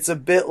 it's a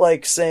bit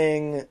like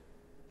saying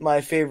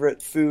my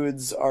favorite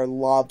foods are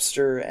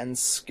lobster and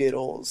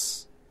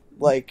Skittles.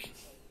 Like,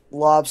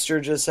 lobster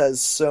just has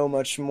so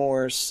much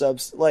more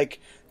like,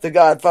 The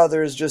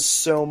Godfather is just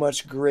so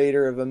much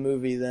greater of a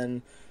movie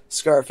than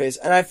Scarface.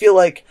 And I feel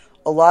like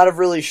a lot of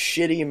really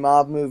shitty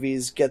mob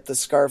movies get the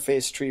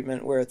Scarface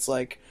treatment where it's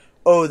like,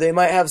 oh, they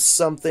might have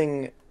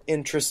something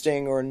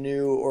interesting or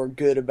new or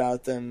good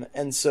about them,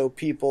 and so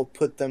people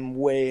put them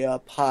way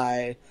up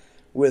high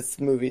with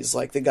movies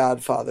like The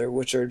Godfather,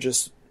 which are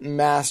just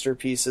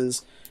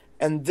masterpieces.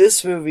 And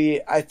this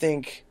movie, I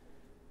think,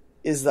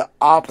 is the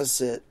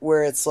opposite,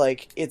 where it's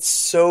like, it's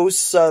so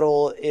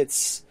subtle,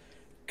 it's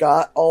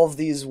got all of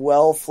these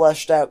well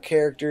fleshed out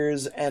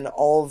characters and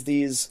all of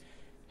these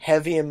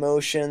heavy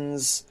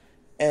emotions,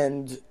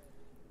 and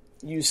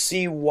you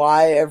see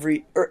why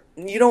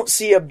you don't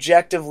see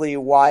objectively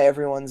why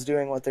everyone's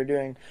doing what they're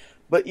doing,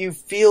 but you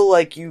feel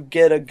like you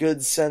get a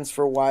good sense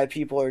for why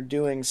people are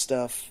doing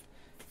stuff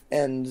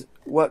and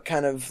what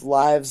kind of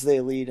lives they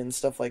lead and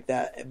stuff like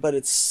that. But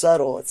it's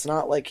subtle. It's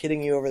not like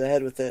hitting you over the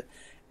head with it.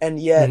 And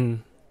yet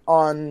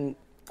on,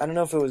 I don't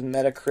know if it was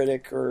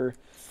Metacritic or,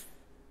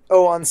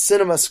 on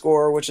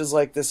CinemaScore, which is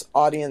like this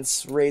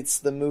audience rates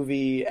the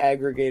movie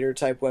aggregator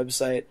type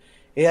website,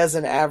 it has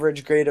an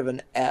average grade of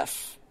an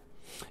F.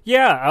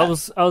 Yeah, I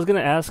was gonna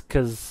ask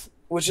because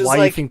why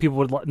do you think people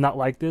would not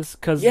like this?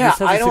 Because this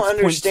has a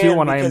 6.2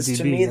 on IMDb, because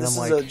to me this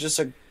is just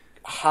a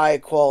high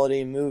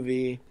quality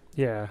movie.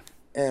 Yeah,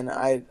 and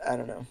I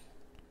don't know.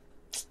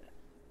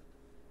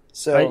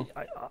 So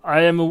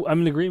I'm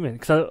in agreement,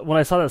 because when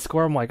I saw that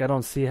score, I'm like, I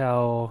don't see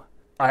how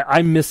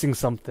I'm missing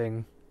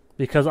something,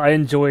 because I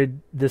enjoyed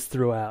this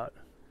throughout.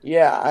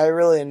 Yeah, I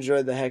really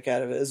enjoyed the heck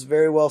out of it. It was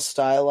very well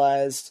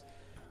stylized.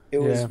 It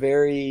was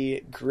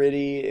very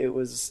gritty.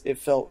 It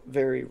felt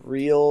very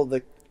real.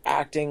 The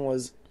acting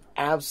was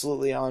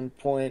absolutely on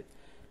point.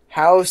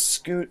 How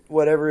Scoot,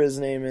 whatever his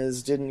name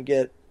is, didn't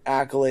get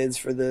accolades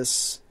for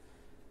this.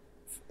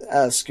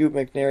 Scoot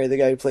McNairy, the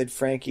guy who played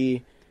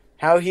Frankie,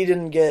 how he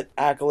didn't get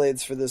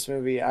accolades for this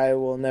movie, I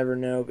will never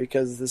know,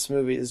 because this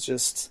movie is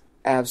just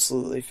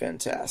absolutely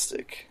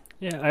fantastic.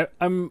 Yeah,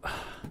 I'm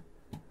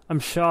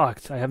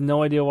shocked. I have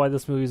no idea why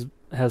this movie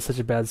has such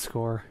a bad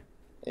score.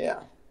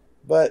 Yeah.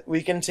 But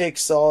we can take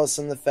solace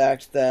in the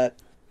fact that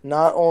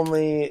not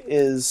only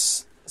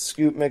is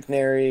Scoot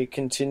McNairy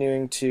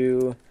continuing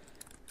to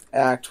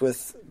act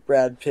with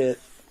Brad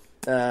Pitt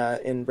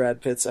in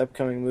Brad Pitt's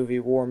upcoming movie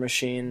War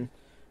Machine,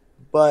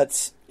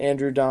 but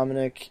Andrew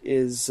Dominic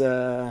is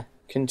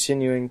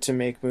continuing to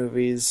make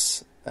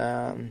movies,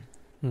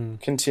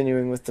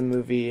 continuing with the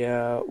movie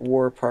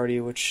War Party,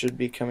 which should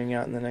be coming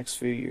out in the next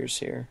few years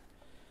here.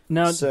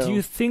 Now, do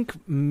you think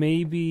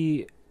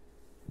maybe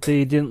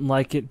they didn't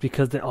like it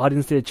because the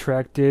audience they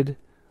attracted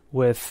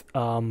with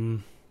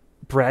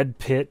Brad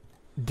Pitt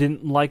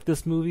didn't like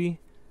this movie?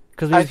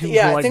 Because I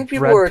think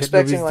people were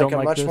expecting like a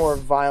much more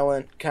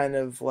violent kind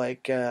of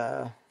like,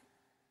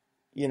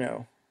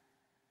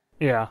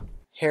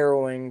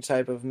 harrowing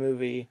type of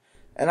movie.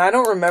 And I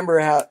don't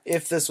remember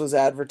if this was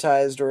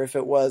advertised, or if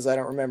it was, I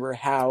don't remember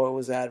how it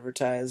was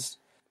advertised.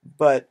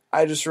 But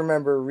I just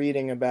remember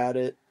reading about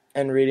it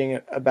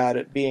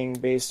being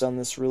based on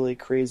this really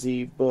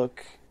crazy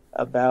book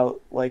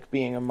about like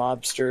being a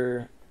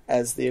mobster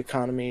as the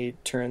economy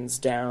turns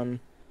down.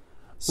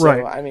 So,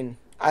 right. I mean,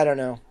 I don't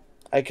know.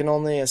 I can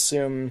only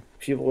assume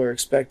people were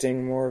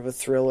expecting more of a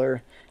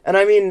thriller. And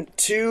I mean,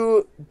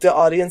 to the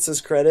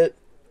audience's credit,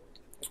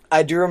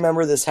 I do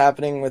remember this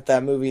happening with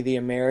that movie The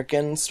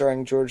American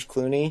starring George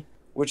Clooney,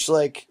 which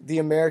like The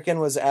American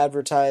was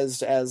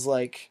advertised as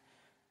like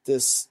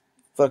this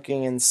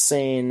fucking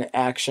insane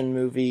action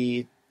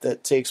movie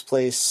that takes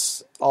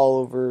place all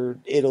over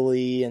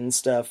Italy and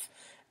stuff.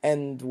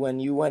 And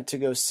when you went to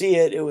go see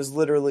it, it was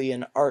literally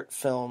an art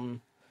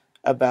film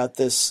about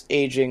this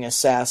aging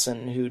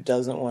assassin who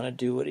doesn't want to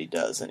do what he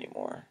does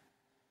anymore.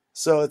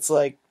 So it's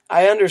like,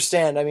 I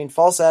understand. I mean,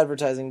 false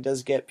advertising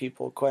does get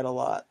people quite a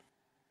lot.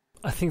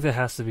 I think that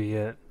has to be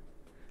it.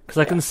 Because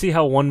I can see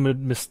how one would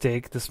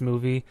mistake this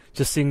movie,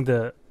 just seeing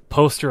the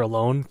poster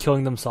alone,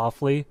 Killing Them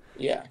Softly.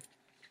 Yeah.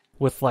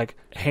 With like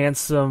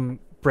handsome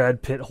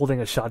Brad Pitt holding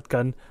a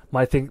shotgun,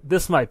 might think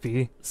this might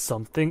be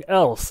something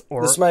else,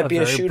 or this might be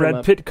a very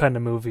Brad Pitt kind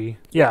of movie.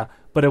 Yeah,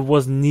 but it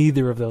was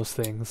neither of those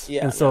things.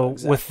 Yeah, and so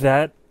with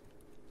that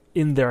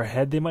in their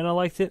head, they might not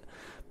liked it.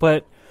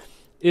 But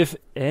if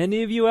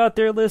any of you out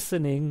there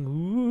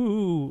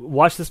listening,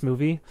 watched this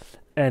movie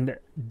and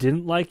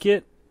didn't like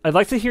it, I'd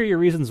like to hear your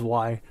reasons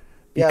why.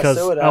 Because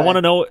so would I want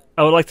to know.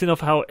 I would like to know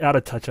how out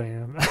of touch I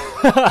am.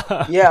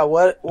 Yeah,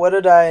 what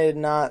did I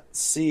not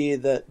see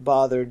that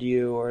bothered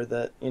you, or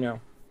that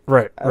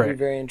Right. I'd be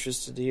very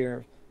interested to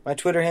hear. My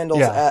Twitter handle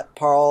is at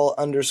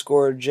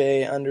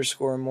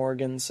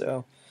Parl_J_Morgan,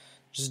 so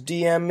just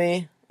DM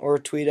me or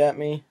tweet at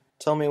me.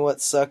 Tell me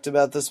what sucked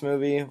about this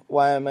movie.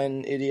 Why am I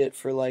an idiot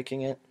for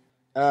liking it?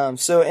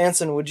 So,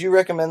 Anson, would you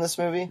recommend this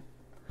movie?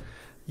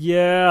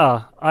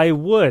 Yeah, I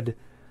would.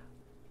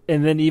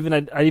 And then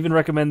I'd even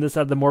recommend this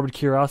out of the morbid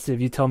curiosity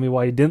if you tell me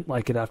why you didn't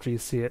like it after you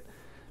see it.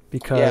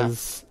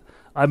 Because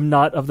I'm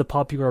not of the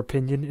popular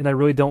opinion, and I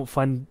really don't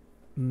find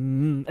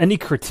any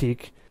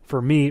critique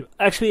for me.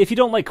 Actually, if you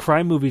don't like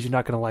crime movies, you're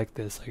not going to like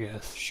this, I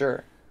guess.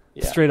 Sure.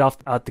 Yeah. Straight off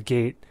out the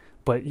gate.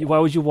 But why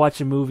would you watch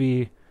a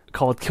movie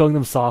called Killing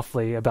Them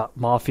Softly about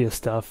mafia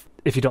stuff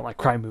if you don't like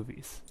crime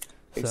movies?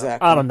 So,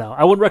 exactly. I don't know.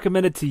 I wouldn't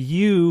recommend it to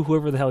you,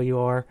 whoever the hell you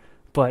are.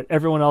 But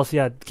everyone else,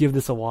 give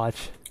this a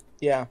watch.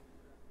 Yeah.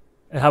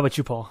 And how about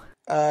you, Paul?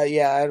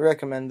 I'd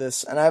recommend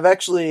this. And I've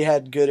actually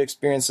had good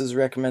experiences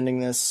recommending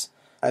this.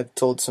 I've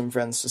told some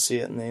friends to see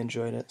it, and they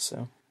enjoyed it,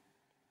 so.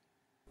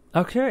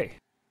 Okay.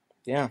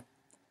 Yeah.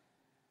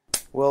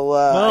 Well,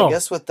 I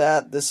guess with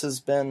that, this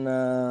has been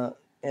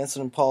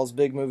Anson and Paul's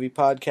Big Movie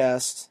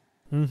Podcast.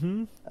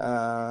 Mm-hmm.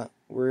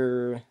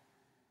 We're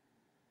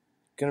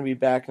going to be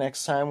back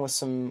next time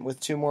with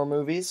 2 more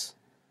movies.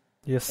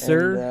 Yes,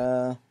 sir.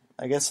 And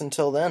I guess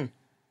until then.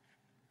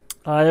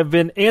 I have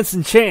been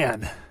Anson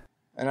Chan.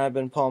 And I've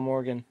been Paul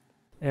Morgan.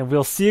 And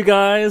we'll see you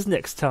guys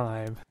next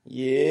time.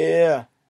 Yeah.